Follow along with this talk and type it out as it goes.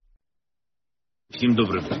Всім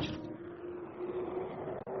добрий вечір.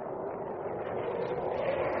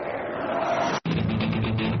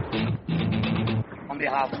 On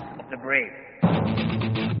behalf of the brave,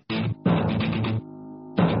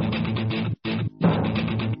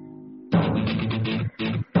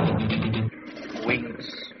 wings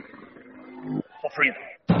for freedom.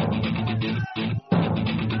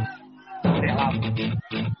 On behalf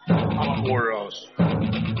of our warriors,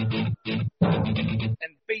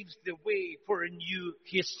 and paves the way for a new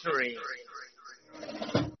history.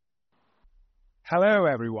 Hello,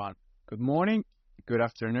 everyone. Good morning, good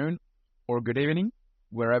afternoon, or good evening,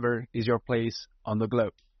 wherever is your place on the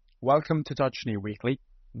globe. Welcome to Tochnyi Weekly,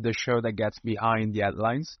 the show that gets behind the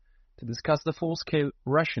headlines to discuss the full-scale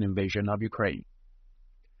Russian invasion of Ukraine.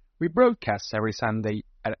 We broadcast every Sunday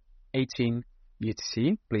at 18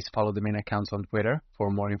 UTC. Please follow the main accounts on Twitter for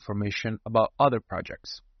more information about other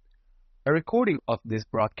projects. A recording of this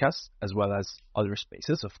broadcast, as well as other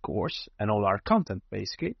spaces, of course, and all our content,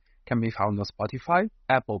 basically, can be found on Spotify,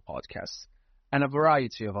 Apple Podcasts, and a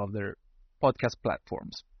variety of other podcast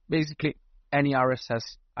platforms. Basically, any RSS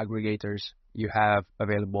aggregators you have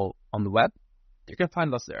available on the web, you can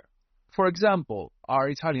find us there. For example, our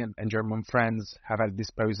Italian and German friends have at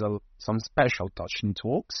disposal some special Tochnyi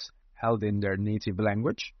talks held in their native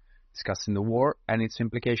language, discussing the war and its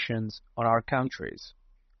implications on our countries.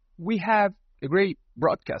 We have a great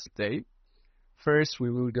broadcast today. First, we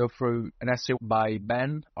will go through an essay by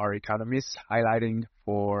Ben, our economist, highlighting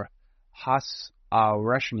for us how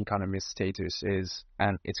Russian economy status is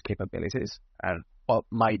and its capabilities and what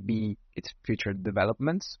might be its future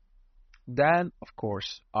developments. Then, of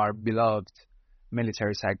course, our beloved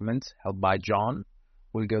military segment, held by John,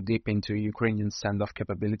 will go deep into Ukrainian standoff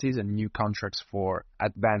capabilities and new contracts for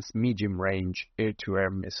advanced medium-range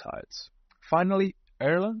air-to-air missiles. Finally,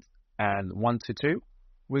 Ireland and 122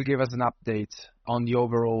 will give us an update on the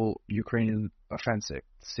overall Ukrainian offensive,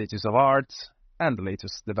 status of art, and the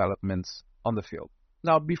latest developments on the field.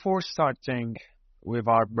 Now, before starting with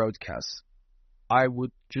our broadcast, I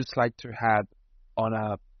would just like to add on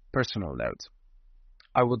a personal note.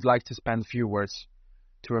 I would like to spend a few words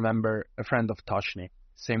to remember a friend of Tochnyi,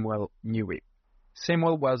 Samuel Newey.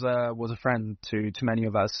 Samuel was a friend to many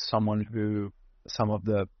of us, someone who some of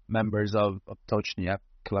the members of Tochnyi have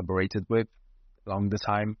collaborated with along the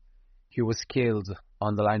time. He was killed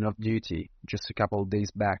on the line of duty just a couple of days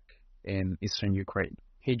back in eastern Ukraine.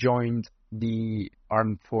 He joined the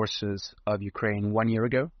armed forces of Ukraine 1 year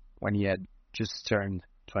ago when he had just turned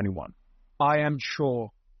 21. I am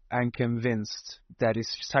sure and convinced that his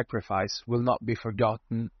sacrifice will not be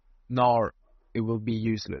forgotten, nor it will be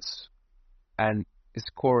useless. And his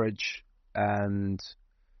courage and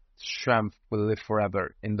strength will live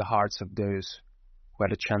forever in the hearts of those who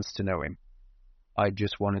had a chance to know him. I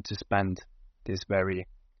just wanted to spend this very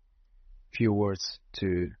few words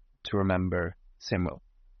to remember Samuel.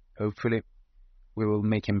 Hopefully, we will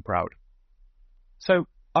make him proud. So,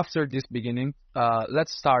 after this beginning,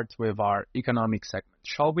 let's start with our economic segment,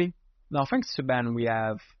 shall we? Now, thanks to Ben,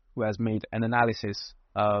 who has made an analysis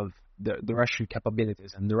of the Russian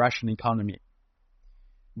capabilities and the Russian economy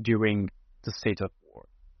during the state of war.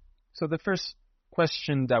 So the first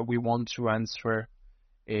question that we want to answer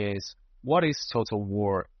is, what is total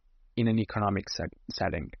war in an economic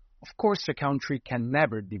setting? Of course, a country can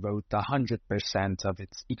never devote 100% of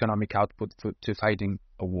its economic output to fighting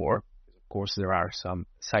a war. Of course, there are some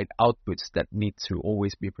side outputs that need to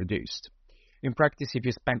always be produced. In practice, if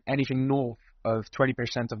you spend anything north of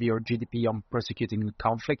 20% of your GDP on prosecuting the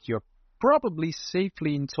conflict, you're probably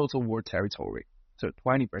safely in total war territory. So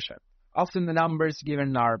 20%. Often the numbers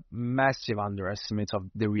given are massive underestimates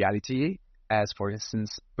of the reality, as for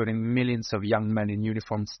instance, putting millions of young men in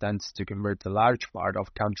uniform stands to convert a large part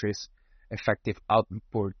of countries' effective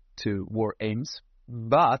output to war aims.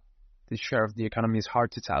 But the share of the economy is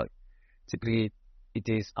hard to tell. Typically, it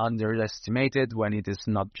is underestimated when it is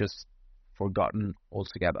not just forgotten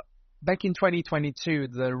altogether. Back in 2022,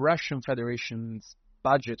 the Russian Federation's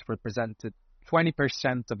budget represented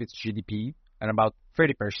 20% of its GDP, and about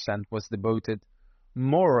 30% was devoted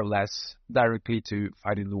more or less directly to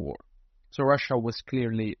fighting the war. So Russia was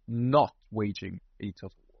clearly not waging a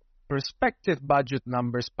total war. Prospective budget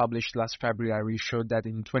numbers published last February showed that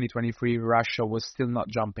in 2023, Russia was still not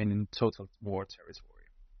jumping in total war territory.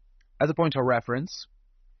 As a point of reference,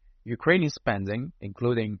 Ukraine is spending,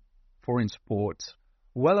 including foreign support,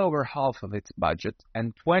 well over half of its budget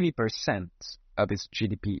and 20% of its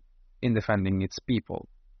GDP in defending its people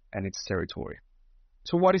and its territory.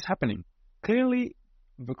 So what is happening? Clearly,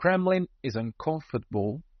 the Kremlin is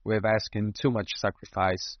uncomfortable with asking too much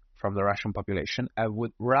sacrifice from the Russian population and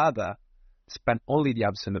would rather spend only the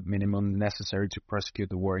absolute minimum necessary to prosecute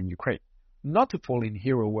the war in Ukraine. Not to fall in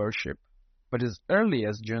hero worship, but as early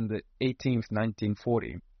as June the 18th,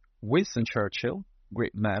 1940, Winston Churchill,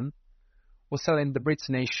 great man, was telling the British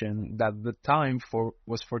nation that the time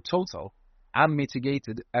was for total,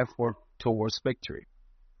 unmitigated effort towards victory.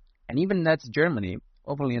 And even Nazi Germany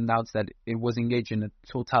openly announced that it was engaged in a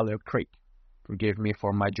Totalkrieg. Forgive me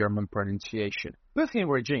for my German pronunciation. Putin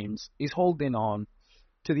regimes is holding on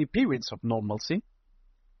to the periods of normalcy.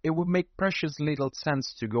 It would make precious little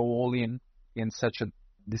sense to go all in such a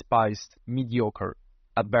despised, mediocre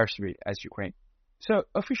adversary as Ukraine. So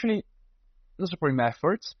officially, no supreme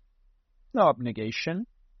efforts, no abnegation,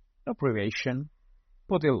 no privation.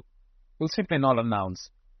 Putin will simply not announce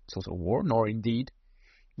total war, nor indeed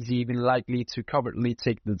is he even likely to covertly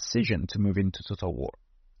take the decision to move into total war.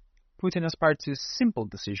 Putin aspired to a simple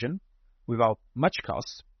decision without much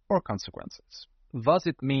cost or consequences. Does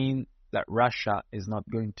it mean that Russia is not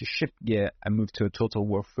going to shift gear and move to a total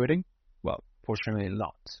war footing? Well, fortunately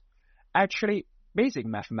not. Actually, basic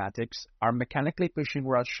mathematics are mechanically pushing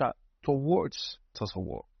Russia towards total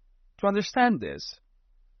war. To understand this,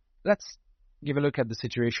 let's give a look at the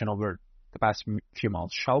situation over the past few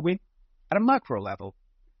months, shall we? At a macro level,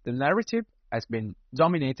 the narrative has been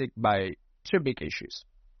dominated by two big issues: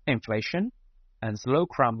 inflation and slow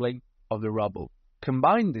crumbling of the ruble.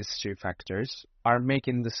 Combined, these two factors are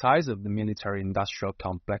making the size of the military-industrial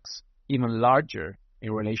complex even larger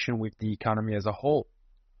in relation with the economy as a whole.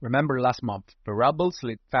 Remember last month, the ruble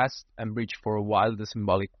slid fast and breached for a while the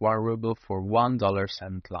symbolic 1 ruble for $1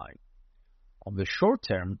 cent line. On the short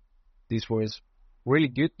term, this was really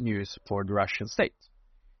good news for the Russian state.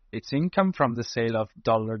 Its income from the sale of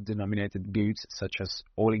dollar-denominated goods, such as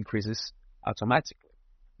oil, increases automatically.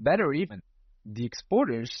 Better even, the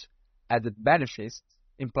exporters added benefits,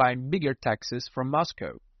 implying bigger taxes from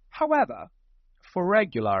Moscow. However, for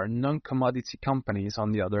regular non-commodity companies,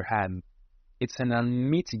 on the other hand, it's an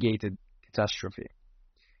unmitigated catastrophe.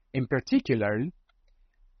 In particular,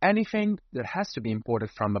 anything that has to be imported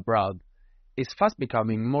from abroad is fast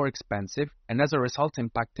becoming more expensive and as a result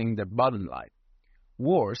impacting their bottom line.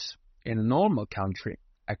 Worse, in a normal country,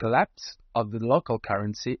 a collapse of the local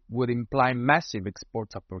currency would imply massive export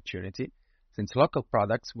opportunity, since local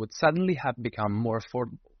products would suddenly have become more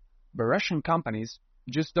affordable. But Russian companies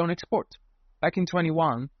just don't export. Back in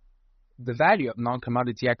 2021, the value of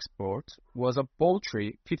non-commodity exports was a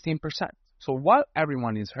paltry 15%. So while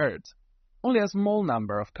everyone is hurt, only a small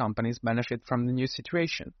number of companies benefit from the new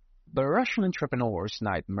situation. But Russian entrepreneurs'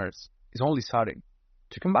 nightmares is only starting.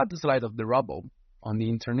 To combat the slide of the ruble on the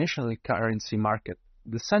international currency market,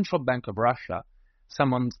 the Central Bank of Russia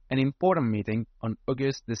summoned an important meeting on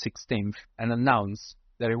August the 16th and announced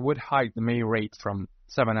that it would hike the main rate from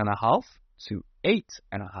 7.5% to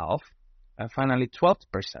 8.5% and finally 12%.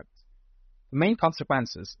 The main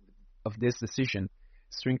consequences of this decision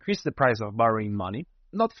is to increase the price of borrowing money,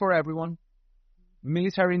 not for everyone.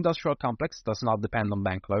 Military-industrial complex does not depend on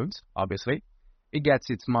bank loans, obviously. It gets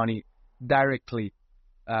its money directly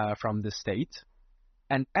from the state,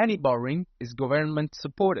 and any borrowing is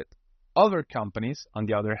government-supported. Other companies, on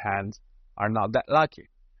the other hand, are not that lucky.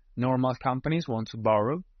 Normal companies want to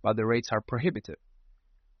borrow, but the rates are prohibitive.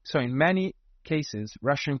 So in many cases,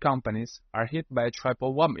 Russian companies are hit by a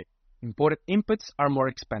triple whammy. Imported inputs are more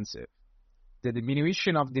expensive. The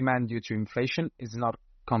diminution of demand due to inflation is not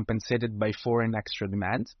compensated by foreign extra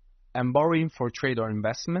demand, and borrowing for trade or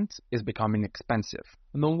investment is becoming expensive.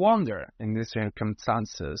 No wonder, in these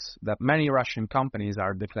circumstances, that many Russian companies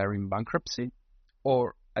are declaring bankruptcy,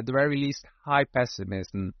 or at the very least, high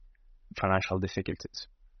pessimism, financial difficulties.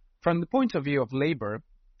 From the point of view of labor,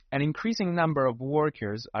 an increasing number of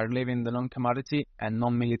workers are leaving the non-commodity and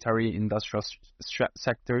non-military industrial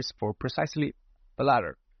sectors for precisely the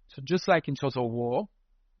latter. So just like in total war,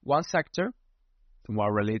 one sector, the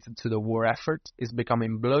one related to the war effort, is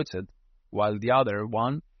becoming bloated, while the other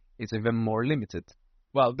one is even more limited.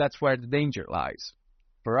 Well, that's where the danger lies.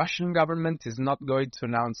 The Russian government is not going to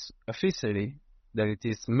announce officially that it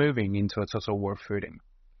is moving into a total war footing.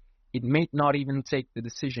 It may not even take the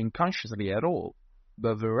decision consciously at all,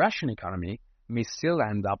 but the Russian economy may still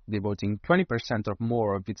end up devoting 20% or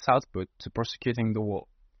more of its output to prosecuting the war.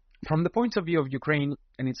 From the point of view of Ukraine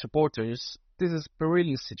and its supporters, this is a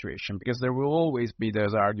perilous situation because there will always be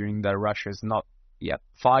those arguing that Russia is not yet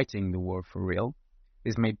fighting the war for real.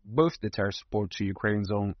 This may both deter support to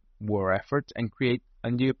Ukraine's own war effort and create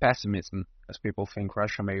undue pessimism, as people think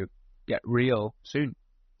Russia may get real soon.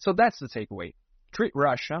 So that's the takeaway. Treat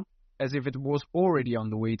Russia as if it was already on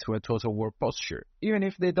the way to a total war posture, even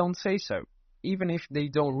if they don't say so, even if they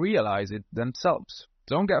don't realize it themselves.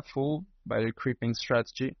 Don't get fooled by the creeping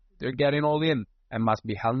strategy, they're getting all in and must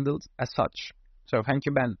be handled as such. So thank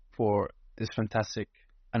you, Ben, for this fantastic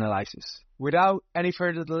analysis. Without any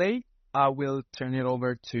further delay, I will turn it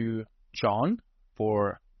over to John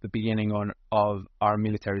for the beginning of our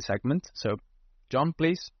military segment. So, John,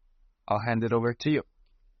 please, I'll hand it over to you.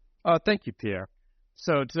 Thank you, Pierre.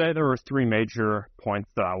 So today there were three major points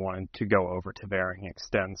that I wanted to go over to varying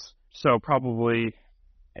extents. So probably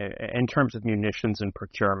in terms of munitions and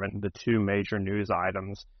procurement, the two major news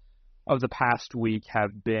items of the past week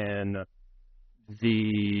have been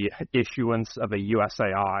the issuance of a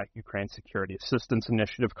USAI, Ukraine Security Assistance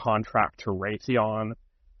Initiative contract to Raytheon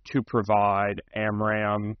to provide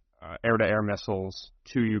AMRAAM air-to-air missiles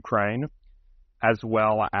to Ukraine, as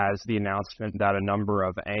well as the announcement that a number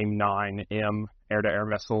of AIM-9M air-to-air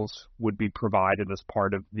missiles would be provided as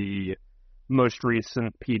part of the most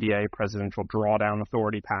recent PDA Presidential Drawdown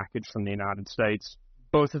Authority package from the United States.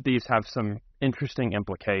 Both of these have some interesting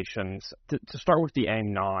implications. To start with the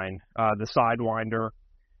AIM-9, the Sidewinder,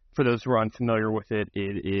 for those who are unfamiliar with it,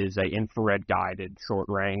 it is an infrared-guided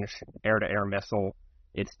short-range air-to-air missile.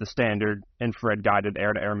 It's the standard infrared-guided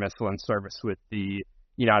air-to-air missile in service with the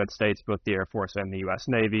United States, both the Air Force and the U.S.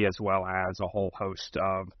 Navy, as well as a whole host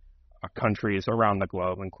of countries around the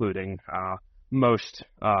globe, including most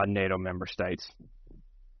NATO member states.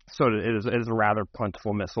 So it is a rather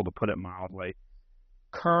plentiful missile, to put it mildly.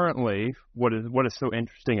 Currently, what is so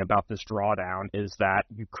interesting about this drawdown is that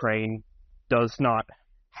Ukraine does not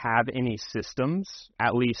have any systems,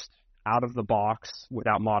 at least out of the box,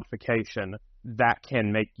 without modification, that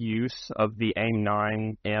can make use of the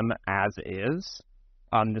AIM-9M as is.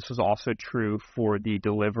 This was also true for the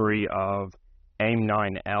delivery of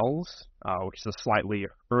AIM-9Ls, which is a slightly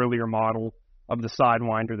earlier model of the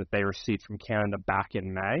Sidewinder that they received from Canada back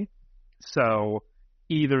in May. So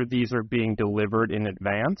either these are being delivered in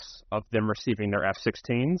advance of them receiving their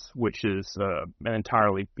F-16s, which is an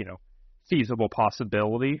entirely, feasible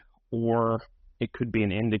possibility, or it could be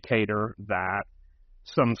an indicator that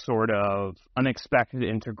some sort of unexpected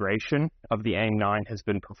integration of the AIM-9 has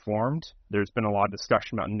been performed. There's been a lot of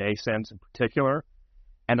discussion about NASAMS in particular,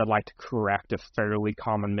 and I'd like to correct a fairly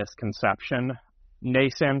common misconception.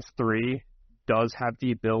 NASAMS 3 does have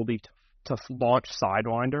the ability to launch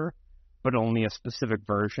Sidewinder, but only a specific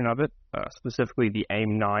version of it, specifically the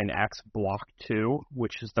AIM-9X Block 2,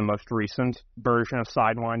 which is the most recent version of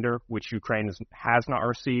Sidewinder, which Ukraine has not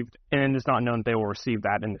received, and it is not known they will receive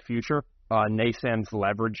that in the future. NASAMS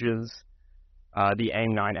leverages the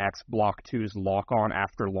AIM-9X Block 2's lock-on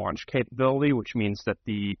after launch capability, which means that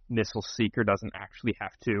the missile seeker doesn't actually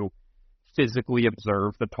have to physically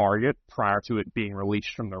observe the target prior to it being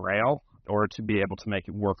released from the rail, or to be able to make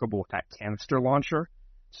it workable with that canister launcher.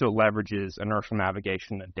 So it leverages inertial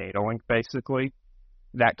navigation and data link, basically.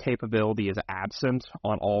 That capability is absent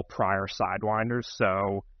on all prior Sidewinders,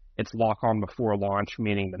 so it's lock-on before launch,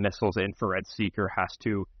 meaning the missile's infrared seeker has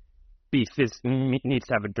to needs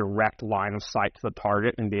to have a direct line of sight to the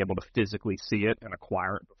target and be able to physically see it and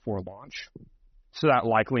acquire it before launch. So that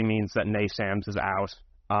likely means that NASAMS is out.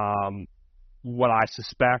 What I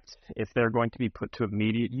suspect, if they're going to be put to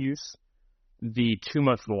immediate use, the two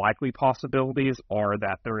most likely possibilities are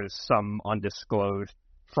that there is some undisclosed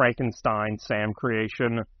Frankenstein SAM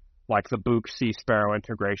creation, like the Book Sea Sparrow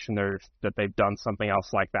integration, that they've done something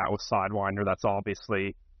else like that with Sidewinder. That's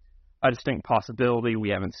obviously a distinct possibility. We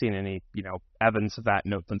haven't seen any, evidence of that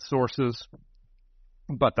in open sources,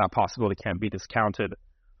 but that possibility can't be discounted.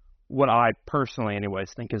 What I personally,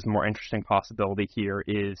 anyways, think is the more interesting possibility here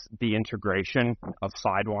is the integration of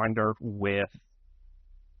Sidewinder with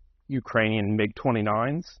Ukrainian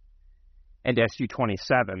MiG-29s and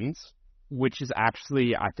Su-27s, which is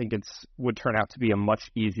actually, I think would turn out to be a much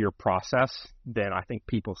easier process than I think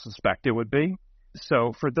people suspect it would be.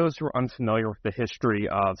 So for those who are unfamiliar with the history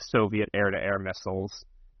of Soviet air-to-air missiles,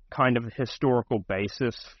 kind of a historical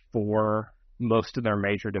basis for most of their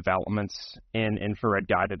major developments in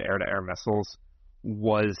infrared-guided air-to-air missiles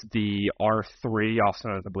was the R-3, also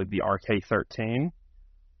known as, I believe, the RK-13,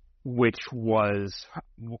 which was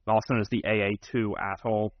also known as the AA-2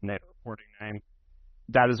 Atoll, NATO reporting name.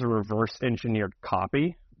 That is a reverse-engineered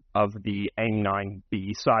copy of the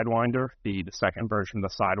AIM-9B Sidewinder, the second version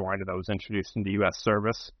of the Sidewinder that was introduced into U.S.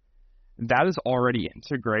 service. That is already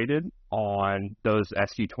integrated on those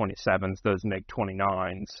Su-27s, those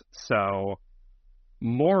MiG-29s. So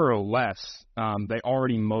more or less, they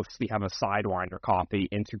already mostly have a Sidewinder copy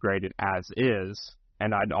integrated as is.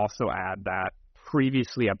 And I'd also add that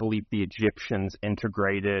previously, I believe the Egyptians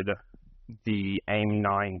integrated the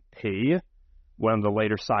AIM-9P, one of the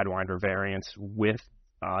later Sidewinder variants, with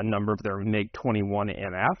a number of their MiG-21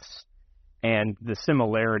 NFs, And the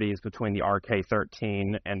similarities between the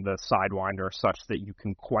RK-13 and the Sidewinder are such that you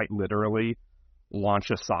can quite literally launch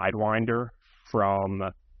a Sidewinder from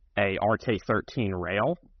a RK-13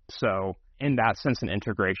 rail. So in that sense, an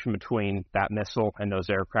integration between that missile and those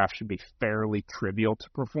aircraft should be fairly trivial to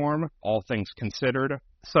perform, all things considered.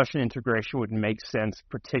 Such an integration would make sense,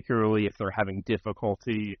 particularly if they're having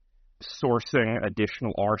difficulty sourcing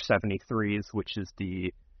additional R-73s, which is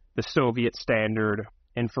the Soviet standard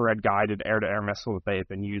infrared-guided air-to-air missile that they have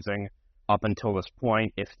been using up until this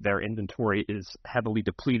point. If their inventory is heavily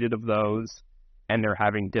depleted of those, and they're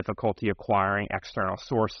having difficulty acquiring external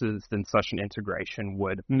sources, then such an integration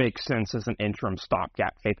would make sense as an interim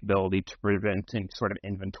stopgap capability to prevent any sort of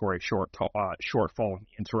inventory shortfall in the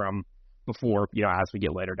interim before, as we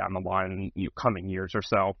get later down the line in coming years or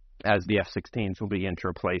so, as the F-16s will begin to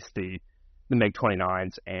replace the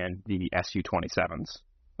MiG-29s and the Su-27s.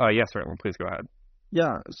 Yes, Raylan, please go ahead.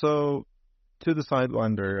 Yeah, so to the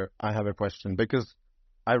Sidewinder, I have a question, because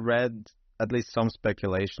I read at least some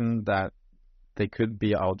speculation that they could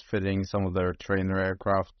be outfitting some of their trainer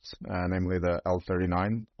aircraft, namely the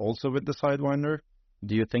L-39, also with the Sidewinder.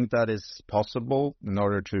 Do you think that is possible in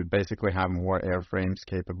order to basically have more airframes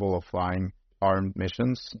capable of flying armed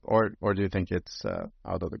missions, or do you think it's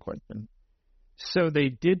out of the question? So they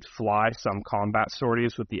did fly some combat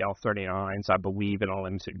sorties with the L-39s, I believe, in a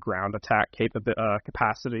limited ground attack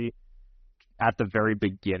capacity. At the very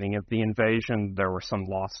beginning of the invasion, there were some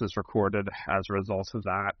losses recorded as a result of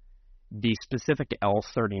that. The specific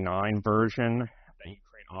L-39 version that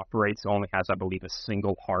Ukraine operates only has, I believe, a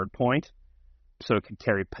single hardpoint, so it could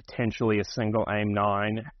carry potentially a single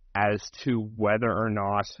AIM-9. As to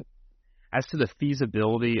the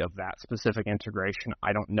feasibility of that specific integration,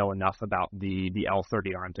 I don't know enough about the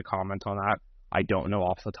L-39 to comment on that. I don't know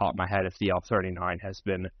off the top of my head if the L-39 has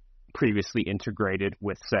been previously integrated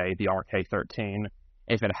with, say, the RK-13.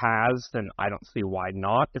 If it has, then I don't see why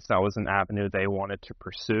not, if that was an avenue they wanted to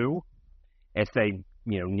pursue. If they,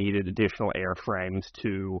 needed additional airframes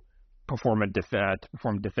to perform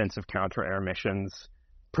defensive counter-air missions,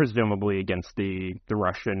 presumably against the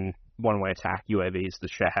Russian one-way attack UAVs, the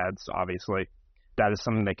Shaheds, obviously, that is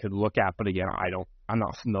something they could look at. But again, I'm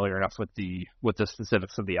not familiar enough with the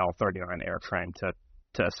specifics of the L-39 airframe to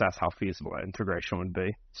assess how feasible that integration would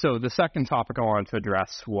be. So the second topic I wanted to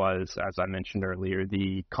address was, as I mentioned earlier,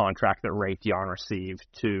 the contract that Raytheon received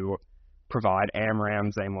to provide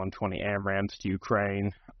AMRAAMs, AIM-120 AMRAAMs to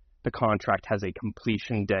Ukraine. The contract has a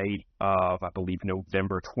completion date of, I believe,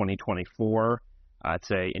 November 2024.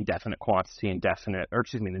 It's a indefinite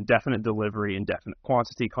delivery, indefinite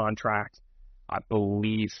quantity contract. I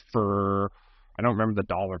believe I don't remember the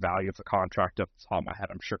dollar value of the contract off the top of my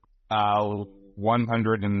head, I'm sure.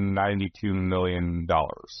 $192 million.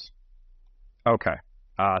 Okay.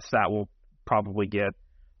 So that will probably get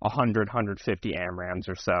 150 AMRAAMs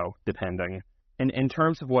or so, depending. And in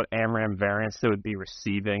terms of what AMRAAM variants they would be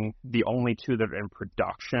receiving, the only two that are in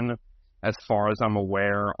production, as far as I'm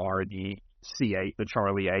aware, are the C-8, the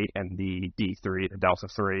Charlie 8, and the D-3, the Delta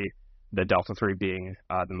 3, the Delta 3 being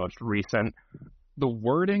the most recent. The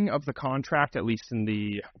wording of the contract, at least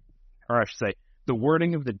the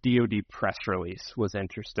wording of the DoD press release was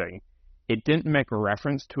interesting. It didn't make a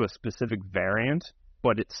reference to a specific variant,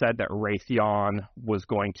 but it said that Raytheon was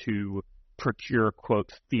going to procure,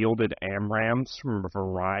 quote, fielded AMRAAMs from a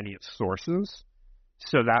variety of sources.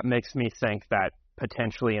 So that makes me think that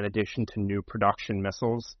potentially, in addition to new production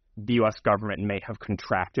missiles, the U.S. government may have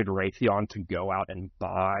contracted Raytheon to go out and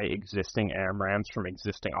buy existing AMRAAMs from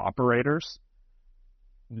existing operators.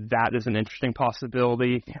 That is an interesting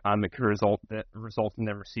possibility. It could result in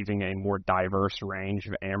them receiving a more diverse range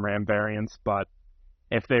of AMRAAM variants, but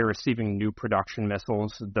if they're receiving new production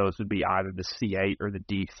missiles, those would be either the C-8 or the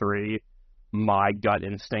D-3. My gut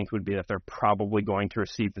instinct would be that they're probably going to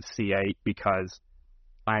receive the C-8 because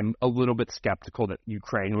I'm a little bit skeptical that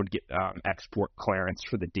Ukraine would get export clearance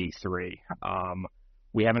for the D-3.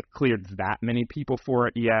 We haven't cleared that many people for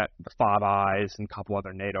it yet, the Five Eyes and a couple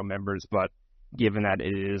other NATO members, but given that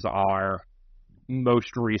it is our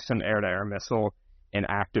most recent air-to-air missile in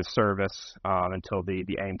active service until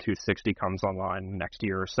the AIM-260 comes online next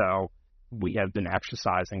year or so, we have been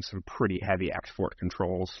exercising some pretty heavy export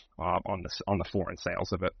controls on the foreign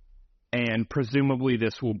sales of it. And presumably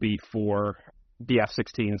this will be for the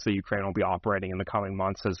F-16s that Ukraine will be operating in the coming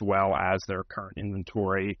months, as well as their current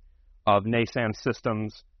inventory of NASAMS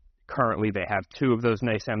systems. Currently, they have 2 of those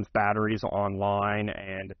NASAMS batteries online,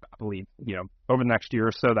 and I believe, over the next year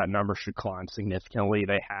or so, that number should climb significantly.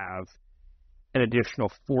 They have an additional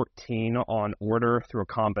 14 on order through a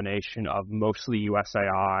combination of mostly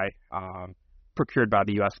USAI, procured by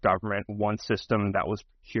the U.S. government, one system that was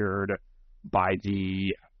procured by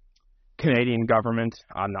the Canadian government.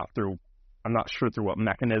 I'm not sure through what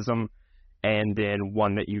mechanism, and then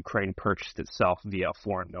one that Ukraine purchased itself via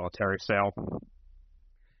foreign military sale.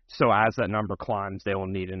 So as that number climbs, they will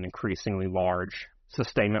need an increasingly large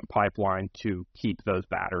sustainment pipeline to keep those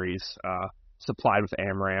batteries supplied with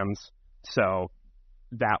AMRAAMs. So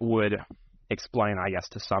that would explain, I guess,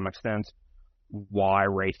 to some extent, why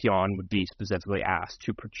Raytheon would be specifically asked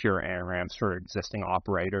to procure AMRAAMs for existing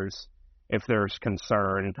operators if there's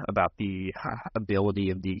concern about the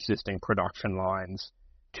ability of the existing production lines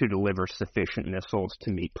to deliver sufficient missiles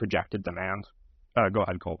to meet projected demand. Go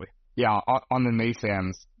ahead, Colby. Yeah, on the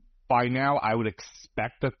NASAMS, by now I would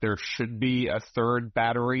expect that there should be a third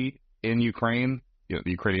battery in Ukraine. You know,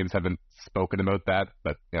 the Ukrainians haven't spoken about that,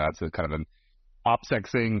 but it's a kind of an OPSEC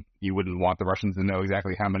thing. You wouldn't want the Russians to know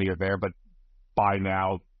exactly how many are there, but by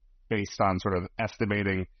now, based on sort of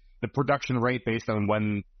estimating the production rate based on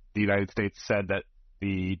when the United States said that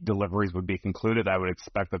the deliveries would be concluded, I would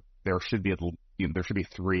expect that there should be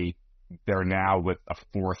three there now, with a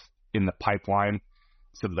fourth in the pipeline.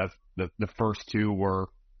 So that's the first two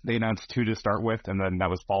they announced 2 to start with, and then that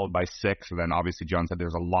was followed by 6. And then obviously John said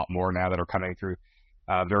there's a lot more now that are coming through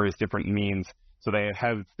various different means. So they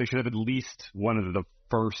should have at least one of the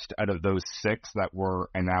first out of those 6 that were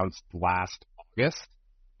announced last August,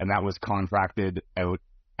 and that was contracted out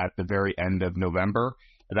at the very end of November.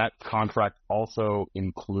 That contract also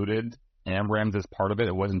included AMRAAMs as part of it.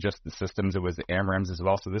 It wasn't just the systems, it was the AMRAAMs as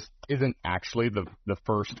well. So this isn't actually the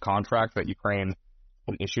first contract that Ukraine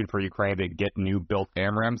issued for Ukraine to get new built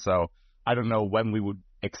AMRAAMs. So I don't know when we would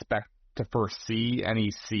expect to first see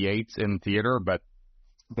any C8s in theater, but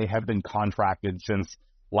they have been contracted since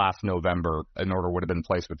last November. An order would have been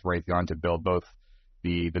placed with Raytheon to build both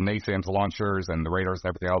the NASAMS launchers and the radars and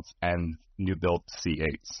everything else, and new built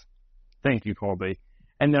C8s. Thank you, Colby.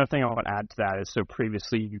 And the other thing I would add to that is, so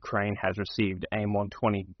previously Ukraine has received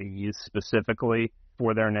AIM-120Bs specifically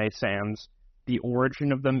for their NASAMS. The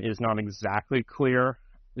origin of them is not exactly clear.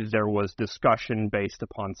 There was discussion based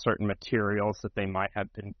upon certain materials that they might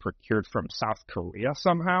have been procured from South Korea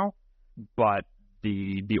somehow, but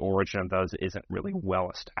the origin of those isn't really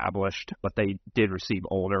well established. But they did receive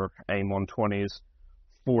older AIM-120s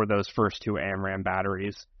for those first 2 AMRAAM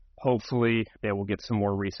batteries. Hopefully, they will get some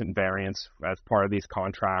more recent variants as part of these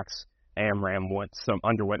contracts. AMRAAM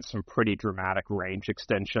underwent some pretty dramatic range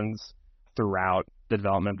extensions throughout the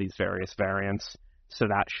development of these various variants, so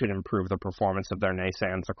that should improve the performance of their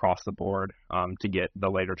NASAMS across the board to get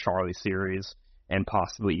the later Charlie series and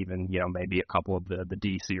possibly even, maybe a couple of the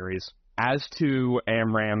D series. As to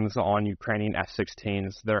AMRAAMs on Ukrainian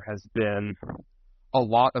F-16s, there has been a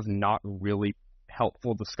lot of not really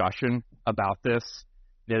helpful discussion about this.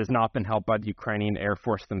 It has not been helped by the Ukrainian Air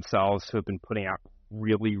Force themselves, who have been putting out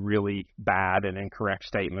really, really bad and incorrect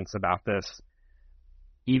statements about this.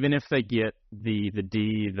 Even if they get the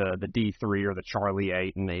D3 or the Charlie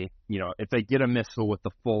 8, and if they get a missile with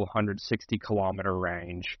the full 160-kilometer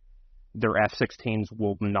range, their F-16s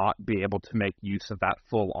will not be able to make use of that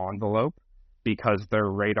full envelope because their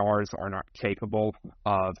radars are not capable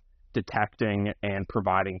of detecting and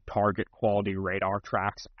providing target-quality radar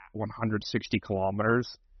tracks at 160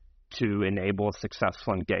 kilometers to enable a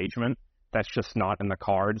successful engagement. That's just not in the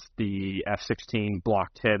cards. The F-16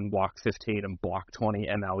 Block 10, Block 15, and Block 20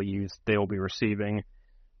 MLUs they will be receiving,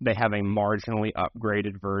 they have a marginally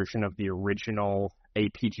upgraded version of the original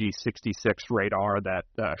APG-66 radar that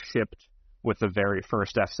shipped with the very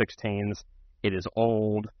first F-16s. It is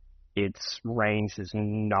old. Its range is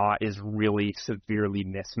really severely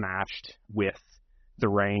mismatched with the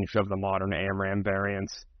range of the modern AMRAAM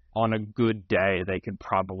variants. On a good day, they could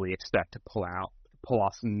probably expect to pull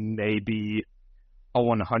off maybe a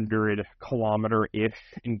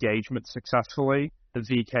 100-kilometer-ish engagement successfully. The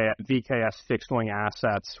VKS fixed-wing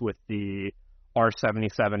assets with the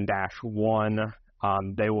R-77-1,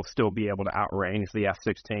 they will still be able to outrange the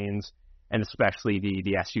F-16s, and especially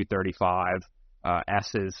the Su-35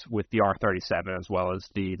 S's with the R-37, as well as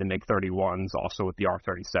the MiG-31s also with the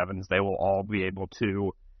R-37s. They will all be able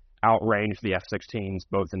to outrange the F-16s,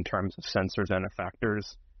 both in terms of sensors and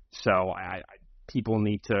effectors. So people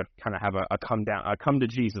need to kind of have a come to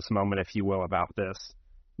Jesus moment, if you will, about this,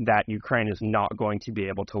 that Ukraine is not going to be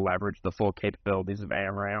able to leverage the full capabilities of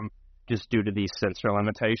AMRAAM just due to these sensor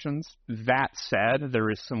limitations. That said, there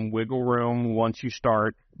is some wiggle room once you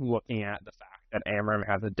start looking at the fact that AMRAAM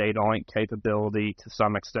has a data link capability to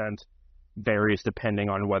some extent, varies depending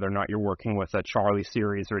on whether or not you're working with a Charlie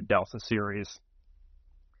series or a Delta series,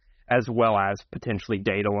 as well as potentially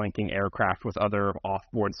data linking aircraft with other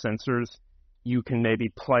off-board sensors. you can maybe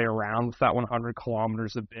play around with that 100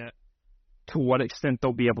 kilometers a bit. To what extent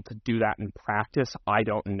they'll be able to do that in practice, I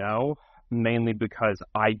don't know, mainly because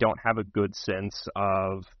I don't have a good sense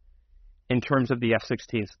of, in terms of the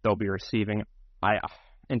F-16s they'll be receiving,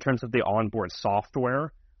 in terms of the onboard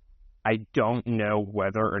software, I don't know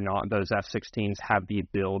whether or not those F-16s have the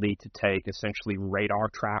ability to take essentially radar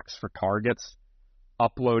tracks for targets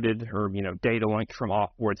uploaded or, data linked from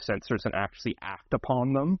offboard sensors and actually act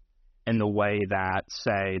upon them in the way that,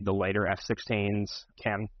 say, the later F-16s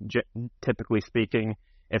can, typically speaking,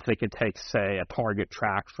 if they could take, say, a target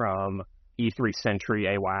track from E-3 Sentry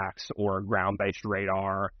AWACS or ground-based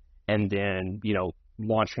radar and then,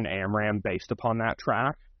 launch an AMRAAM based upon that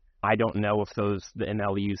track. I don't know if the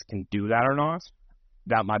NLUs can do that or not.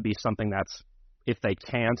 That might be something that's, if they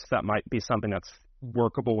can't, that might be something that's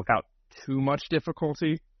workable without too much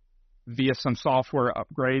difficulty via some software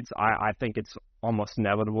upgrades. I think it's almost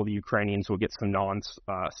inevitable the Ukrainians will get some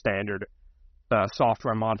non-standard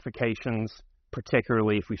software modifications,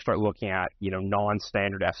 particularly if we start looking at,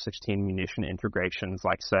 non-standard F-16 munition integrations,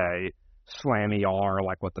 like, say, SLAM-ER,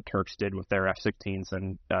 like what the Turks did with their F-16s,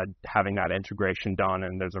 and having that integration done.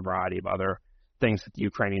 And there's a variety of other things that the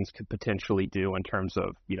Ukrainians could potentially do in terms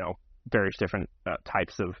of, various different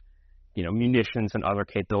types of, munitions and other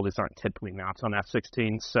capabilities aren't typically mapped on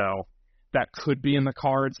F-16. So that could be in the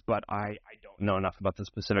cards, but I don't know enough about the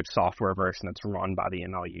specific software version that's run by the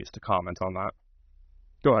NLUs to comment on that.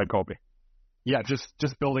 Go ahead, Colby. Yeah,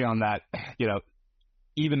 just building on that,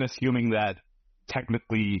 even assuming that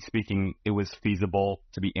technically speaking, it was feasible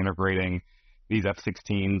to be integrating these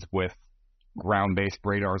F-16s with ground-based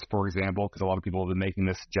radars, for example, because a lot of people have been making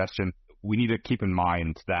this suggestion. We need to keep in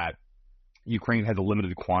mind that Ukraine has a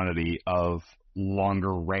limited quantity of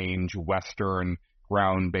longer-range Western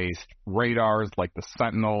ground-based radars like the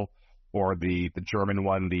Sentinel or the German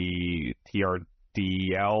one, the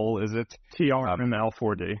TRDL, is it?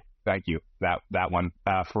 TRML-4D. Thank you. That one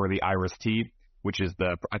for the IRIS-T, which is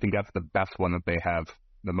I think that's the best one that they have,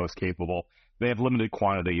 the most capable. They have limited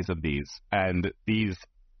quantities of these, and these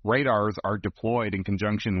radars are deployed in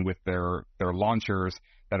conjunction with their launchers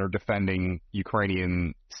that are defending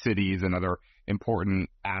Ukrainian cities and other important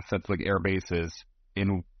assets like air bases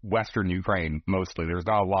in Western Ukraine, mostly. There's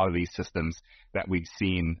not a lot of these systems that we've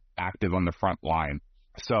seen active on the front line.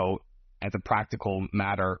 So as a practical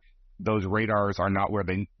matter, those radars are not where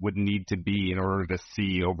they would need to be in order to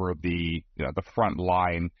see over the front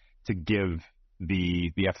line to give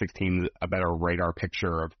the F-16s a better radar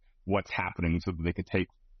picture of what's happening, so that they could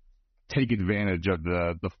take advantage of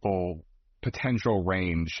the full potential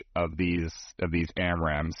range of these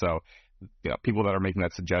AMRAAMs. So people that are making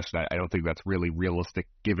that suggestion, I don't think that's really realistic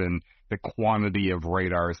given the quantity of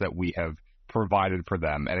radars that we have provided for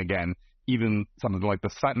them. And again, even something like the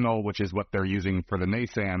Sentinel, which is what they're using for the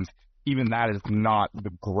NASAMS, even that is not the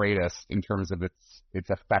greatest in terms of its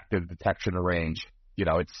effective detection range.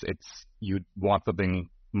 It's you'd want something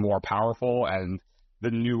more powerful, and the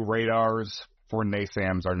new radars for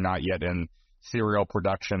NASAMS are not yet in serial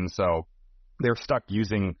production, so they're stuck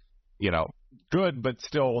using, good but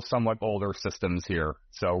still somewhat older systems here.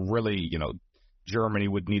 So really, Germany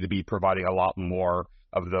would need to be providing a lot more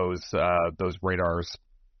of those radars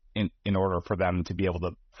in order for them to be able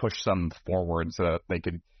to push them forward so that they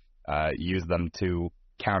could use them to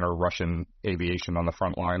counter Russian aviation on the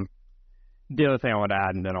front line. The other thing I would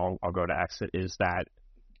add, and then I'll go to exit, is that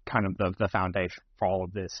kind of the foundation for all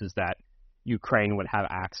of this is that Ukraine would have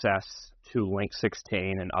access to Link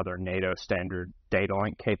 16 and other NATO standard data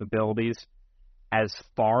link capabilities. As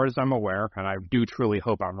far as I'm aware, and I do truly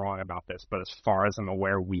hope I'm wrong about this, but as far as I'm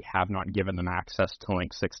aware, we have not given them access to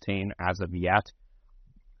Link 16 as of yet.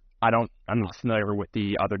 I'm not familiar with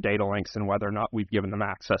the other data links and whether or not we've given them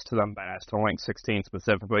access to them, but as to Link 16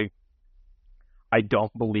 specifically, I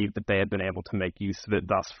don't believe that they have been able to make use of it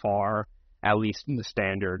thus far, at least in the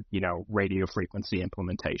standard, radio frequency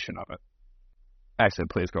implementation of it. Actually,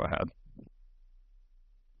 please go ahead.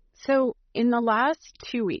 So in the last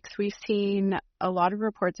 2 weeks, we've seen a lot of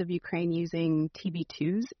reports of Ukraine using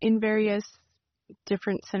TB2s in various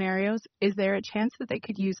different scenarios. Is there a chance that they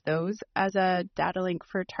could use those as a data link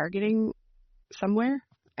for targeting somewhere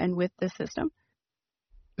and with the system?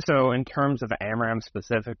 So in terms of AMRAAM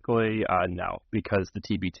specifically, no, because the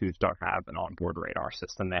TB2s don't have an onboard radar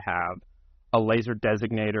system. They have a laser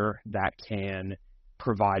designator that can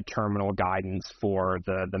provide terminal guidance for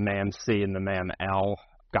the MAM-C and the MAM-L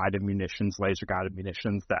guided munitions, laser guided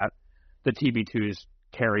munitions that the TB2s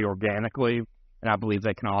carry organically. And I believe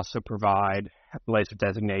they can also provide laser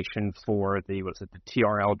designation for the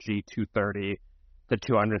TRLG 230, the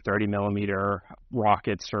 230 millimeter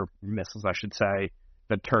rockets or missiles, I should say,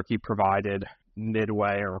 that Turkey provided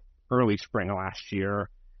midway or early spring last year.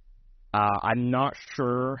 I'm not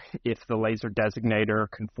sure if the laser designator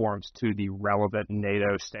conforms to the relevant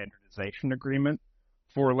NATO standardization agreement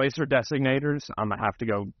for laser designators. I'm going to have to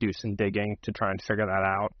go do some digging to try and figure that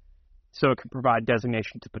out. So it could provide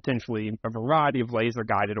designation to potentially a variety of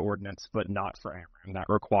laser-guided ordnance, but not for AMRAAM. That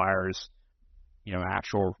requires,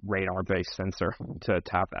 actual radar-based sensor to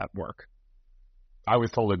have that work. I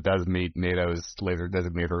was told it does meet NATO's laser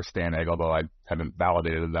designator STANAG, although I haven't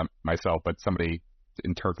validated them myself, but somebody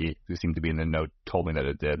in Turkey who seemed to be in the know told me that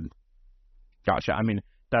it did. Gotcha. I mean,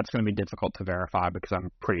 that's going to be difficult to verify because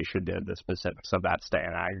I'm pretty sure the specifics of that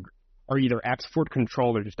STANAG are either export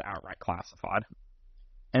controlled or just outright classified.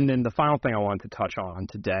 And then the final thing I wanted to touch on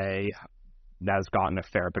today that has gotten a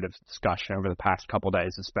fair bit of discussion over the past couple of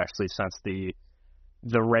days, especially since the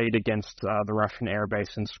raid against the Russian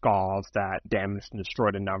airbase in Skov that damaged and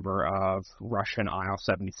destroyed a number of Russian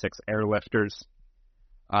Il-76 airlifters.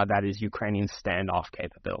 That is Ukrainian standoff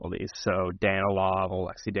capabilities. So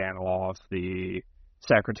Alexei Danilov, the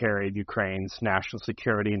Secretary of Ukraine's National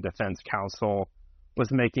Security and Defense Council, was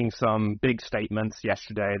making some big statements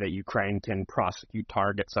yesterday that Ukraine can prosecute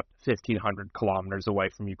targets up to 1,500 kilometers away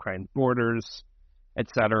from Ukraine's borders,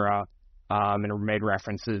 etc. And made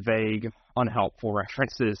references, vague, unhelpful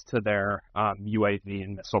references to their UAV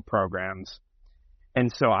and missile programs. And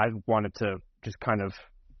so I wanted to just kind of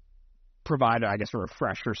provide, I guess, a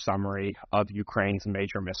refresher summary of Ukraine's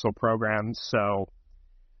major missile programs. So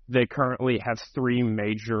they currently have 3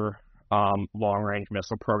 major long-range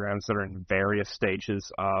missile programs that are in various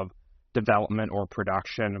stages of development or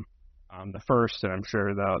production. The first, and I'm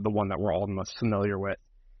sure the one that we're all most familiar with,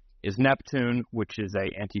 is Neptune, which is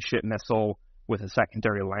a anti-ship missile with a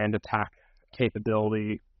secondary land attack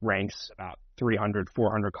capability, range about 300,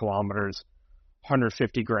 400 kilometers,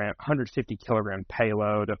 150 kilogram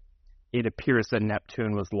payload. It appears that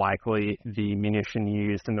Neptune was likely the munition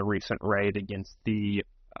used in the recent raid against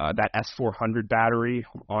that S-400 battery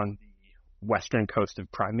on the western coast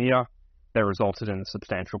of Crimea that resulted in a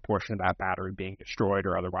substantial portion of that battery being destroyed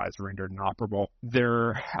or otherwise rendered inoperable.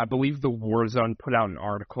 I believe the Warzone put out an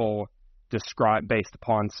article based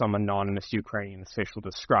upon some anonymous Ukrainian official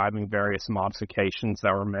describing various modifications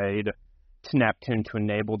that were made to Neptune to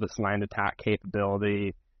enable this land attack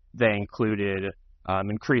capability. They included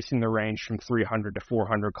increasing the range from 300 to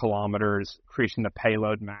 400 kilometers, increasing the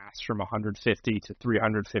payload mass from 150 to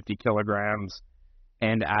 350 kilograms,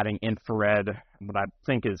 and adding infrared, what I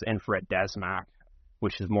think is infrared DESMAC,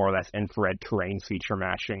 which is more or less infrared terrain feature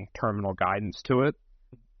matching terminal guidance to it.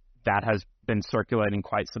 That has been circulating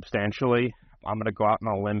quite substantially. I'm going to go out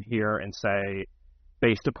on a limb here and say,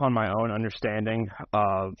 based upon my own understanding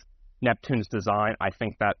of Neptune's design, I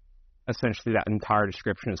think that essentially that entire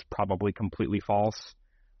description is probably completely false.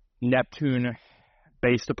 Neptune,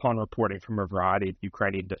 based upon reporting from a variety of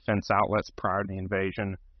Ukrainian defense outlets prior to the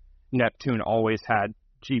invasion, Neptune always had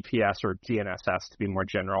GPS or GNSS, to be more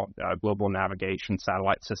general, global navigation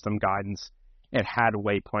satellite system guidance. It had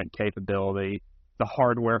waypoint capability. The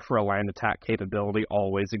hardware for a land attack capability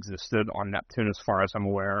always existed on Neptune as far as I'm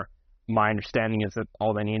aware. My understanding is that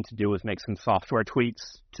all they needed to do was make some software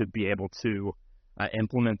tweaks to be able to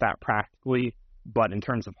implement that practically. But in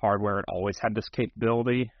terms of hardware, it always had this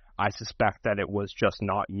capability. I suspect that it was just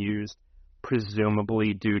not used,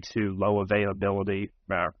 presumably due to low availability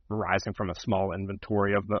arising from a small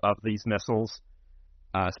inventory of these missiles,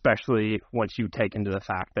 especially once you take into the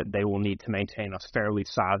fact that they will need to maintain a fairly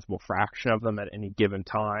sizable fraction of them at any given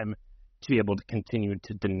time to be able to continue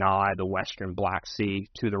to deny the Western Black Sea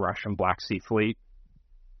to the Russian Black Sea Fleet.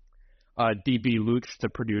 DB Luch, the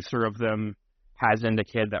producer of them, has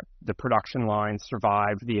indicated that the production line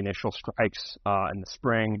survived the initial strikes in the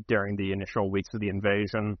spring during the initial weeks of the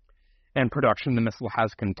invasion, and production of the missile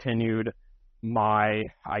has continued. My,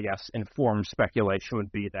 I guess, informed speculation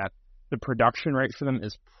would be that the production rate for them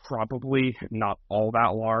is probably not all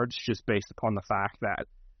that large, just based upon the fact that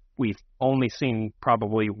we've only seen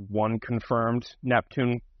probably one confirmed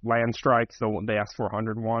Neptune land strike, the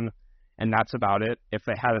S-400 one, and that's about it. If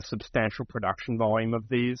they had a substantial production volume of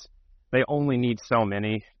these, they only need so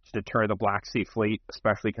many to deter the Black Sea Fleet,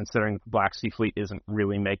 especially considering the Black Sea Fleet isn't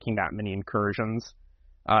really making that many incursions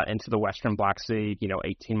into the Western Black Sea,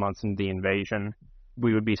 18 months into the invasion.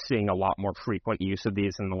 We would be seeing a lot more frequent use of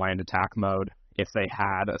these in the land attack mode if they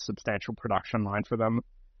had a substantial production line for them.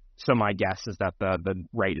 So my guess is that the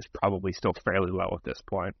rate is probably still fairly low at this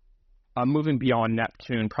point. Moving beyond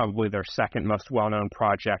Neptune, probably their second most well-known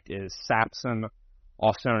project is Sapson,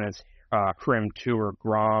 also known as Krim 2 or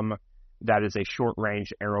GROM. That is a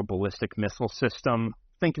short-range aeroballistic missile system.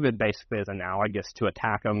 Think of it basically as analogous to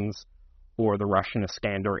ATACMS or the Russian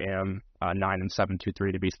Iskander-M 9 and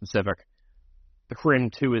 723 to be specific. The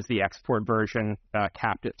Krim-2 is the export version,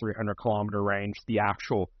 capped at 300-kilometer range.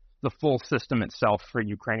 The full system itself for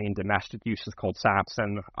Ukrainian domestic use is called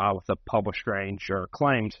Sapsin, with a published range or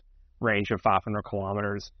claimed range of 500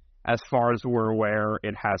 kilometers. As far as we're aware,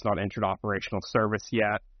 it has not entered operational service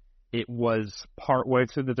yet. It was partway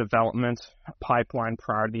through the development pipeline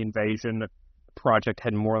prior to the invasion. The project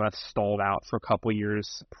had more or less stalled out for a couple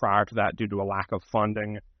years prior to that due to a lack of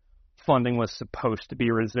funding. Funding was supposed to be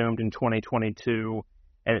resumed in 2022,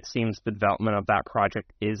 and it seems the development of that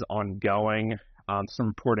project is ongoing. Some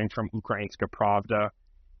reporting from Ukrainska Pravda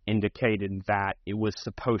indicated that it was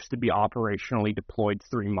supposed to be operationally deployed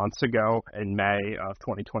 3 months ago in May of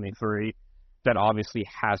 2023. That obviously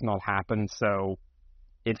has not happened, so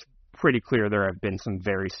it's pretty clear there have been some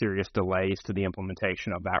very serious delays to the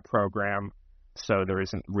implementation of that program. So there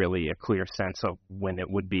isn't really a clear sense of when it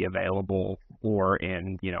would be available or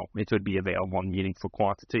it would be available in meaningful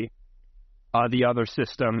quantity. The other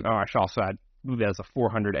system, I should also add, there's a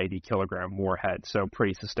 480 kilogram warhead, so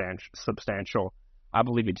pretty substantial. I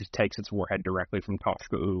believe it just takes its warhead directly from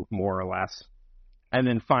Tochnyi, more or less. And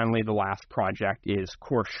then finally, the last project is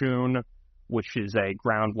Korshun, which is a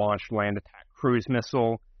ground-launched land attack cruise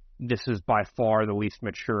missile. This is by far the least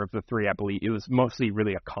mature of the three, I believe. It was mostly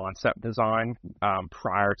really a concept design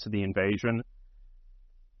prior to the invasion.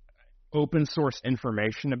 Open source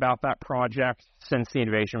information about that project since the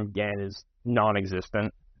invasion began is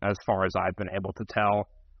non-existent, as far as I've been able to tell.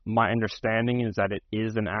 My understanding is that it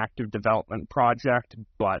is an active development project,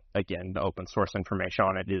 but again, the open source information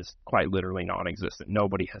on it is quite literally non-existent.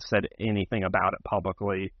 Nobody has said anything about it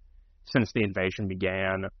publicly since the invasion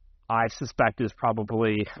began. I suspect is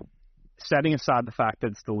probably, setting aside the fact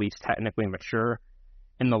that it's the least technically mature,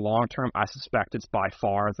 in the long term, I suspect it's by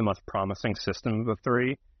far the most promising system of the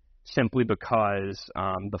three, simply because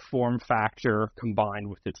the form factor combined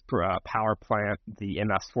with its power plant, the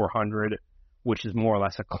MS-400, which is more or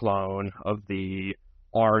less a clone of the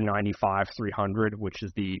R-95-300, which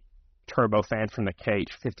is the turbofan from the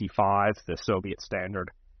Kh-55, the Soviet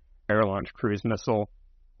standard air-launched cruise missile.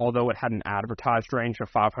 Although it had an advertised range of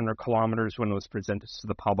 500 kilometers when it was presented to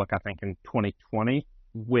the public, I think in 2020,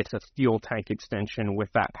 with a fuel tank extension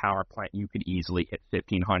with that power plant, you could easily hit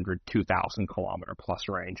 1,500, 2,000 kilometer plus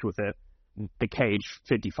range with it. The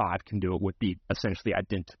Kh-55 can do it with the essentially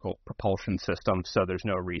identical propulsion system, so there's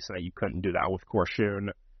no reason that you couldn't do that with Korshun.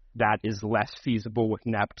 That is less feasible with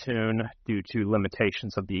Neptune due to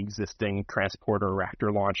limitations of the existing transporter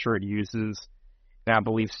reactor launcher it uses. And I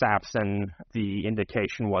believe Sapsin, the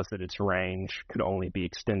indication was that its range could only be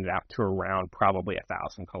extended out to around probably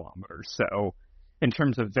 1,000 kilometers. So in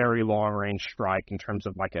terms of very long-range strike, in terms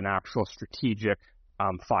of like an actual strategic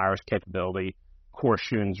fires capability,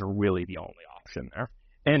 Korshun's are really the only option there.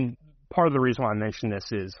 And part of the reason why I mention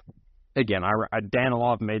this is, again,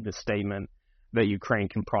 Danilov made the statement that Ukraine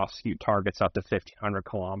can prosecute targets up to 1,500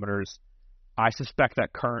 kilometers. I suspect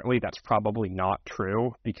that currently that's probably not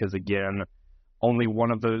true because, again, only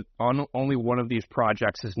one of these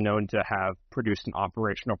projects is known to have produced an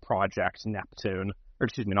operational product, Neptune,